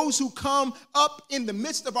 those who come up in the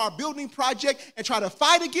midst of our building project and try to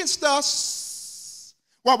fight against us.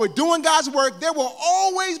 While we're doing God's work, there will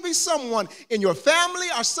always be someone in your family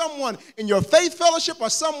or someone in your faith fellowship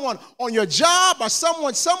or someone on your job or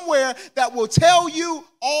someone somewhere that will tell you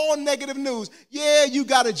all negative news. Yeah, you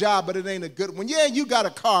got a job, but it ain't a good one. Yeah, you got a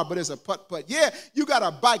car, but it's a putt-putt. Yeah, you got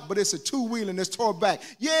a bike, but it's a two-wheel and it's tore back.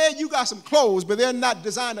 Yeah, you got some clothes, but they're not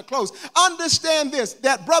designer clothes. Understand this,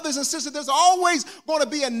 that brothers and sisters, there's always going to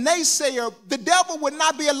be a naysayer. The devil would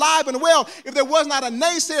not be alive and well if there was not a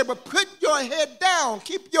naysayer, but put your head down.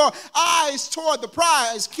 Keep your eyes toward the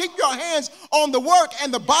prize. Keep your hands on the work.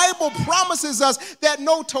 And the Bible promises us that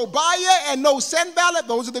no Tobiah and no Sanballat,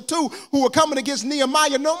 those are the two who were coming against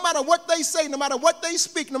Nehemiah, no matter what they say, no matter what they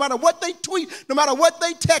speak, no matter what they tweet, no matter what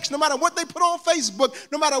they text, no matter what they put on Facebook,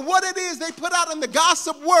 no matter what it is they put out in the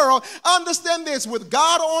gossip world, understand this, with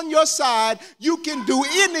God on your side, you can do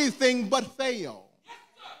anything but fail.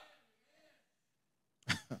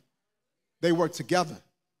 They work together.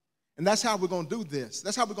 And that's how we're going to do this.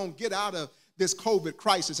 That's how we're going to get out of this COVID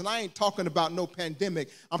crisis. And I ain't talking about no pandemic.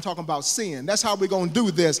 I'm talking about sin. That's how we're going to do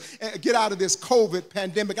this. Get out of this COVID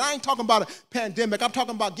pandemic. And I ain't talking about a pandemic. I'm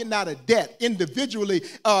talking about getting out of debt individually,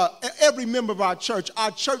 every member of our church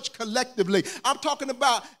collectively. I'm talking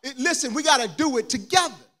about, listen, we got to do it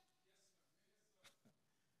together.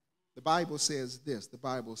 The Bible says this. The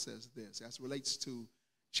Bible says this. As it relates to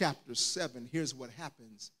chapter 7, here's what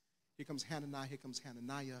happens. Here comes Hananiah. Here comes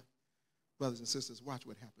Hananiah. Brothers and sisters, watch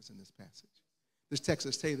what happens in this passage. This text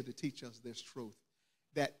is tailored to teach us this truth,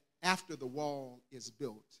 that after the wall is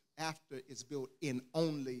built, after it's built in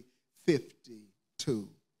only 52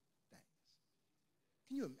 days.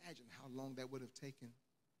 Can you imagine how long that would have taken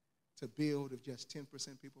to build if just 10%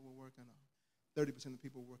 people were working or 30% of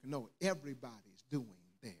people were working? No, everybody's doing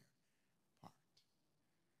their part.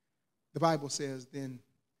 The Bible says then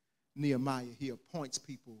Nehemiah, he appoints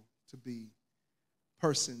people to be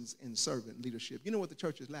persons in servant leadership. You know what the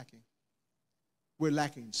church is lacking? We're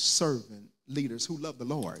lacking servant leaders who love the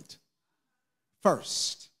Lord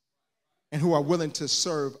first and who are willing to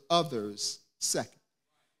serve others second.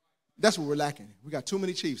 That's what we're lacking. We got too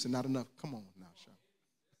many chiefs and not enough. Come on now,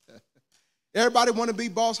 Sean. Everybody want to be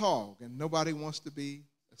boss hog and nobody wants to be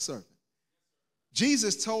a servant.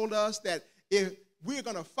 Jesus told us that if we're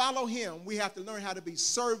going to follow him, we have to learn how to be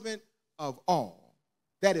servant of all.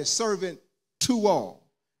 That is servant to all.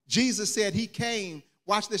 Jesus said he came,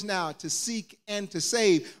 watch this now, to seek and to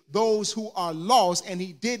save those who are lost, and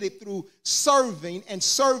he did it through serving, and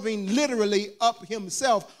serving literally up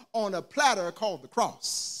himself on a platter called the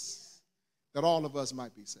cross, that all of us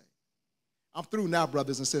might be saved. I'm through now,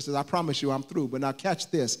 brothers and sisters. I promise you I'm through. But now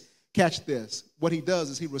catch this. Catch this. What he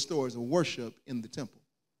does is he restores worship in the temple.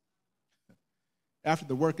 After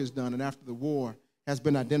the work is done and after the war has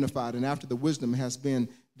been identified and after the wisdom has been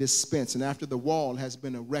dispensed and after the wall has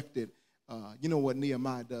been erected, you know what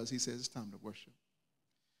Nehemiah does? He says, it's time to worship.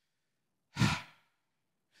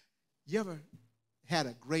 You ever had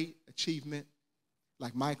a great achievement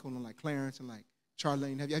like Michael and like Clarence and like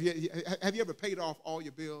Charlene? Have you ever paid off all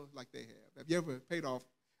your bills like they have? Have you ever paid off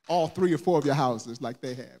all 3 or 4 of your houses like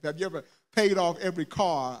they have? Have you ever paid off every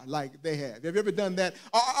car like they have? Have you ever done that?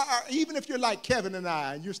 Or even if you're like Kevin and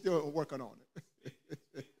I and you're still working on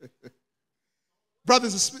it.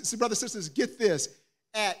 Brothers and sisters, get this.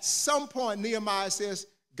 At some point, Nehemiah says,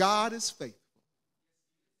 God is faithful.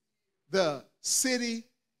 The city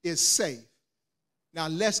is safe. Now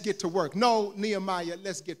let's get to work. No, Nehemiah,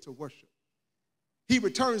 let's get to worship. He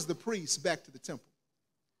returns the priests back to the temple.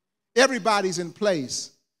 Everybody's in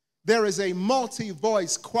place. There is a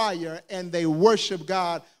multi-voice choir, and they worship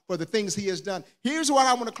God for the things he has done. Here's what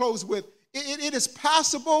I want to close with. It is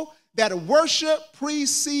possible that worship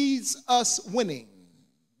precedes us winning.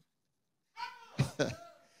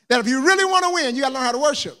 That if you really want to win, you got to learn how to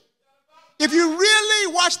worship. If you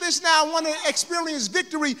really, watch this now, want to experience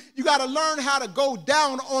victory, you got to learn how to go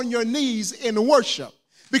down on your knees in worship.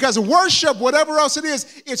 Because worship, whatever else it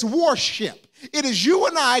is, it's worship. It is you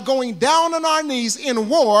and I going down on our knees in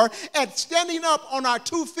war and standing up on our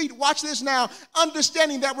 2 feet. Watch this now,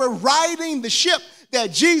 understanding that we're riding the ship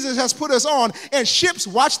that Jesus has put us on. And ships,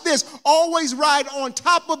 watch this, always ride on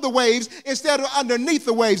top of the waves instead of underneath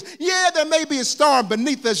the waves. Yeah, there may be a storm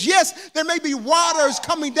beneath us. Yes, there may be waters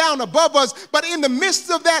coming down above us. But in the midst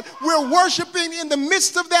of that, we're worshiping. In the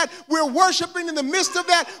midst of that, we're worshiping. In the midst of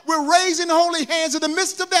that, we're raising holy hands. In the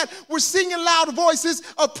midst of that, we're singing loud voices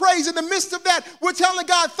of praise. In the midst of that, we're telling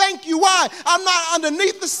God, thank you. Why? I'm not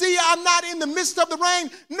underneath the sea. I'm not in the midst of the rain.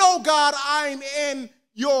 No, God, I'm in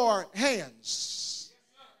your hands.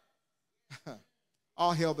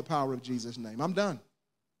 All hail the power of Jesus' name. I'm done.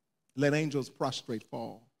 Let angels prostrate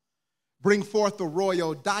fall. Bring forth the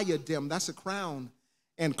royal diadem, that's a crown,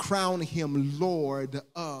 and crown him Lord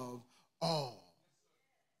of all.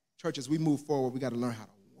 Church, as we move forward, we got to learn how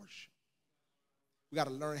to worship. We got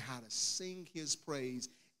to learn how to sing his praise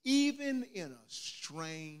even in a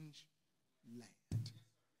strange land.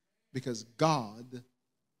 Because God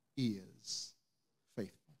is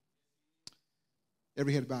faithful.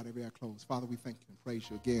 Every head bowed, every eye closed. Father, we thank you and praise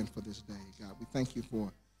you again for this day, God. We thank you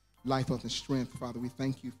for life, health, and strength. Father, we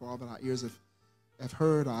thank you for all that our ears have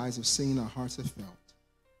heard, our eyes have seen, our hearts have felt.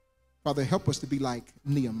 Father, help us to be like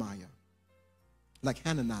Nehemiah, like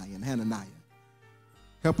Hananiah and Hananiah.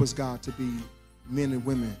 Help us, God, to be men and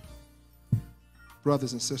women,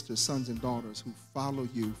 brothers and sisters, sons and daughters who follow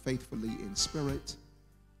you faithfully in spirit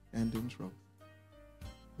and in truth.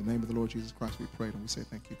 In the name of the Lord Jesus Christ, we pray and we say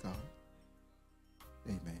thank you, God.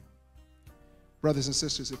 Amen. Brothers and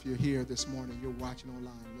sisters, if you're here this morning, you're watching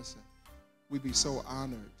online, listen, we'd be so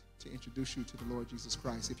honored to introduce you to the Lord Jesus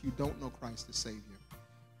Christ. If you don't know Christ as Savior,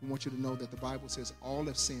 we want you to know that the Bible says all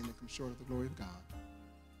have sinned and come short of the glory of God.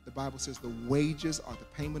 The Bible says the wages are the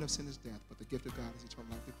payment of sin is death, but the gift of God is eternal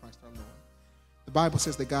life through Christ our Lord. The Bible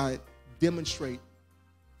says that God demonstrated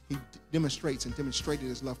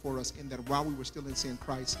his love for us in that while we were still in sin,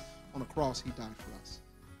 Christ on the cross, he died for us.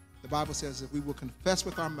 The Bible says if we will confess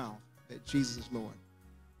with our mouth that Jesus is Lord,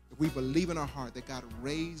 if we believe in our heart that God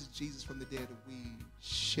raised Jesus from the dead, we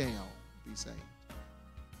shall be saved.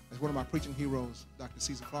 As one of my preaching heroes, Dr.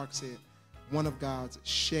 Caesar Clark, said, one of God's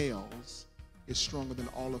shells is stronger than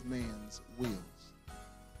all of man's wills.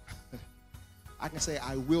 I can say,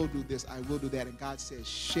 I will do this, I will do that, and God says,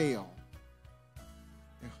 shall.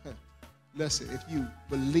 Listen, if you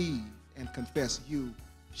believe and confess, you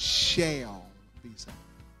shall be saved.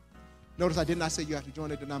 Notice I did not say you have to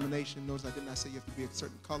join a denomination. Notice I did not say you have to be a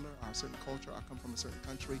certain color or a certain culture or come from a certain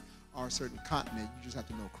country or a certain continent. You just have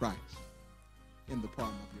to know Christ in the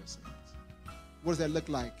pardon of your sins. What does that look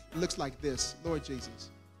like? It looks like this. Lord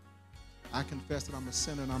Jesus, I confess that I'm a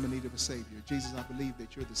sinner and I'm in need of a Savior. Jesus, I believe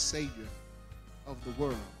that you're the Savior of the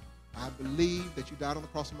world. I believe that you died on the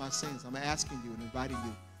cross for my sins. I'm asking you and inviting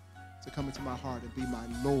you to come into my heart and be my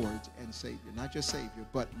Lord and Savior. Not just Savior,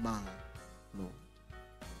 but my Lord.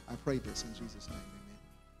 I pray this in Jesus' name, amen.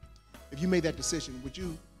 If you made that decision, would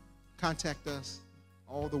you contact us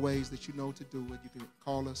all the ways that you know to do it? You can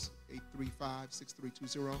call us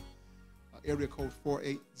 835-6320, area code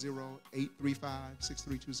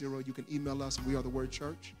 480-835-6320. You can email us, We Are the Word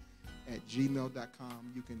Church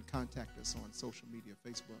 @gmail.com. You can contact us on social media,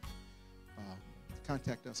 Facebook.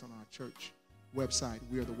 Contact us on our church website,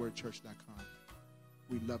 wearethewordchurch.com.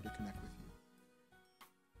 We'd love to connect with you.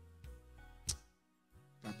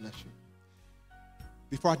 God bless you.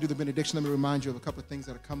 Before I do the benediction, let me remind you of a couple of things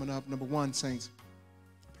that are coming up. Number one, saints,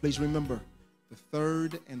 please remember the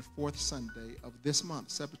third and fourth Sunday of this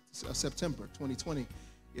month, September 2020,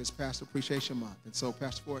 is Pastor Appreciation Month. And so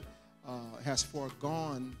Pastor Ford has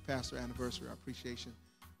foregone Pastor Anniversary Appreciation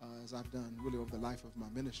as I've done really over the life of my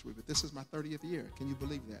ministry. But this is my 30th year. Can you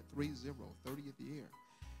believe that? 30th year.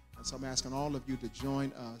 And so I'm asking all of you to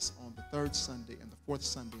join us on the third Sunday and the fourth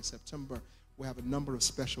Sunday in September. We'll have a number of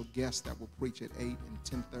special guests that will preach at 8 and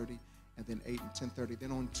 10:30, and then 8 and 10:30.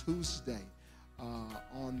 Then on Tuesday,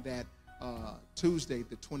 Tuesday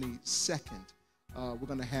the 22nd, we're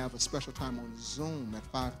going to have a special time on Zoom at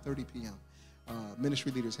 5:30 p.m.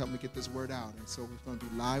 Ministry leaders help me get this word out, and so we're going to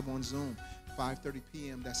be live on Zoom, 5:30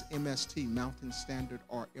 p.m. That's MST, Mountain Standard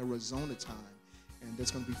or Arizona time, and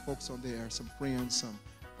there's going to be folks on there, some friends, some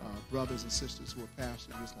brothers and sisters who are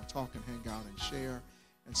pastors. We're just going to talk and hang out and share.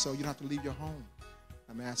 And so you don't have to leave your home.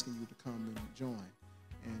 I'm asking you to come and join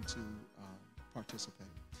and to participate.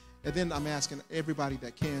 And then I'm asking everybody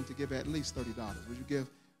that can to give at least $30. Would you give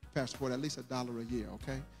Pastor Ford at least $1 a year,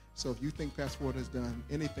 okay? So if you think Pastor Ford has done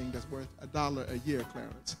anything that's worth $1 a year,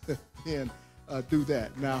 Clarence, then do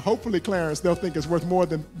that. Now, hopefully, Clarence, they'll think it's worth more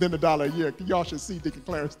than $1 a year. Y'all should see Deacon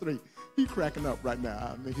Clarence 3. He's cracking up right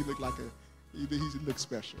now. I mean, he looked like he looks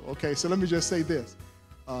special. Okay, so let me just say this.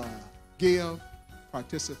 Give,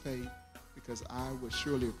 participate, because I would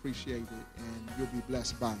surely appreciate it, and you'll be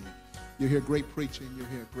blessed by it. You'll hear great preaching, you'll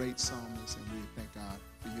hear great psalms, and we thank God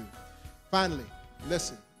for you. Finally,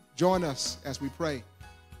 listen, join us as we pray.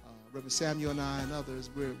 Reverend Samuel and I and others,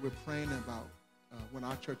 we're praying about when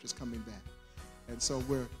our church is coming back. And so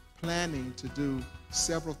we're planning to do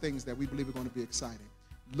several things that we believe are going to be exciting.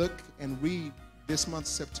 Look and read this month's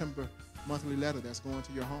September monthly letter that's going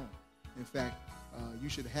to your home. In fact, you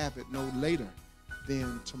should have it no later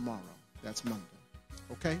than tomorrow. That's Monday.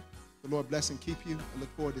 Okay? The Lord bless and keep you. I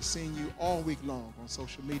look forward to seeing you all week long on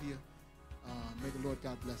social media. May the Lord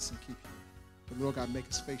God bless and keep you. May the Lord God make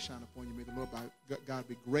his face shine upon you. May the Lord God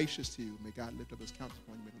be gracious to you. May God lift up his countenance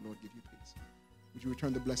upon you. May the Lord give you peace. Would you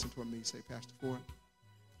return the blessing toward me? Say, Pastor Ford,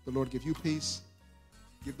 the Lord give you peace.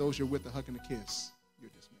 Give those you're with a hug and a kiss. You're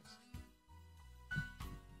dismissed.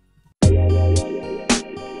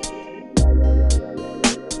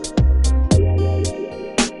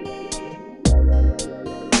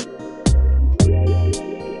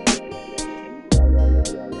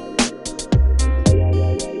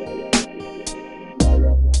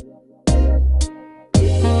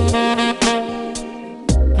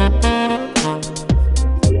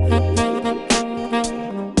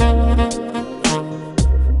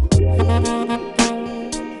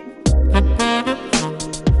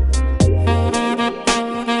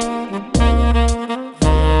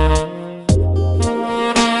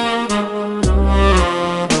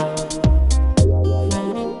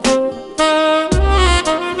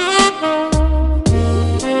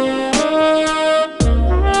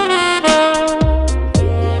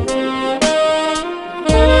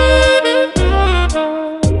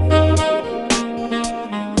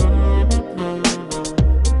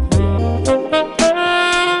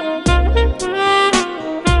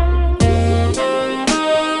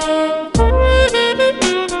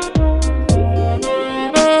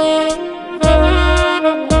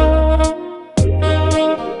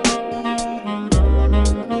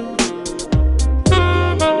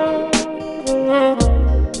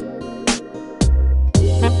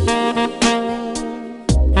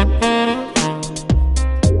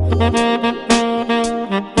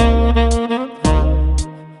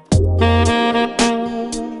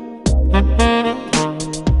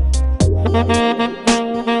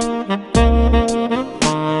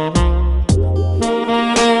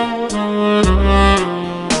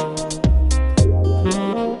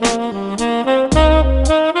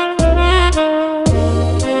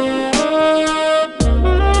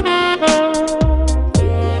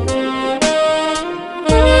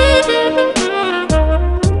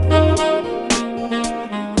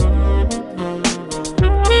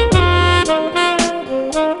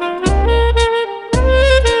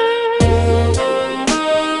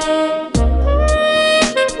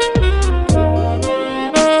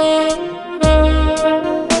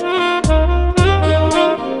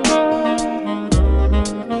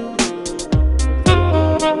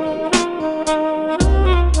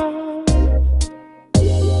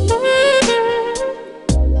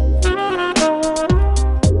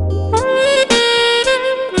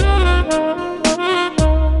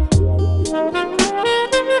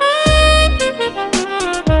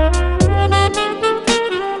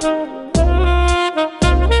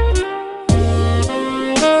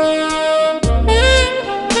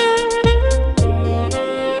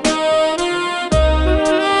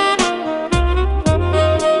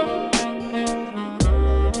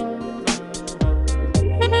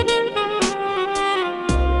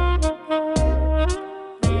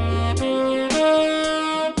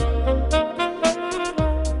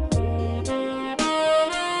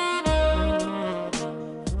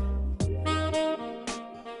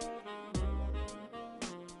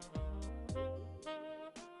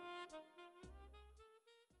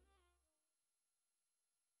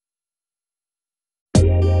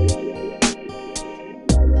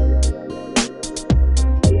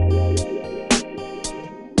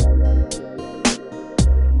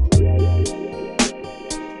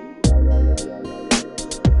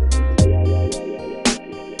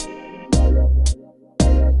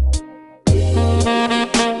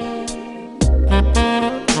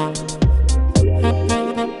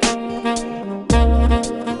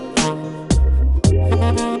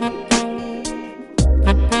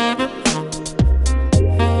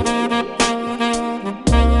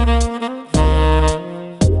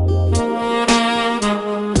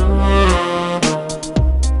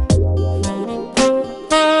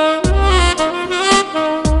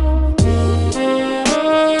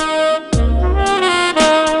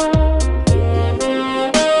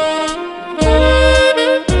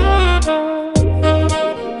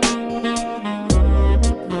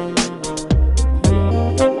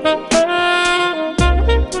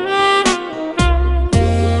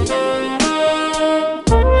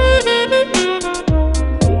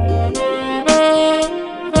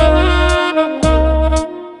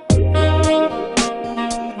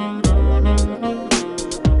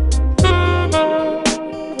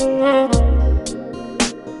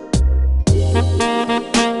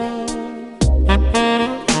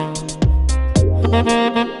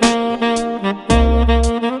 Thank you.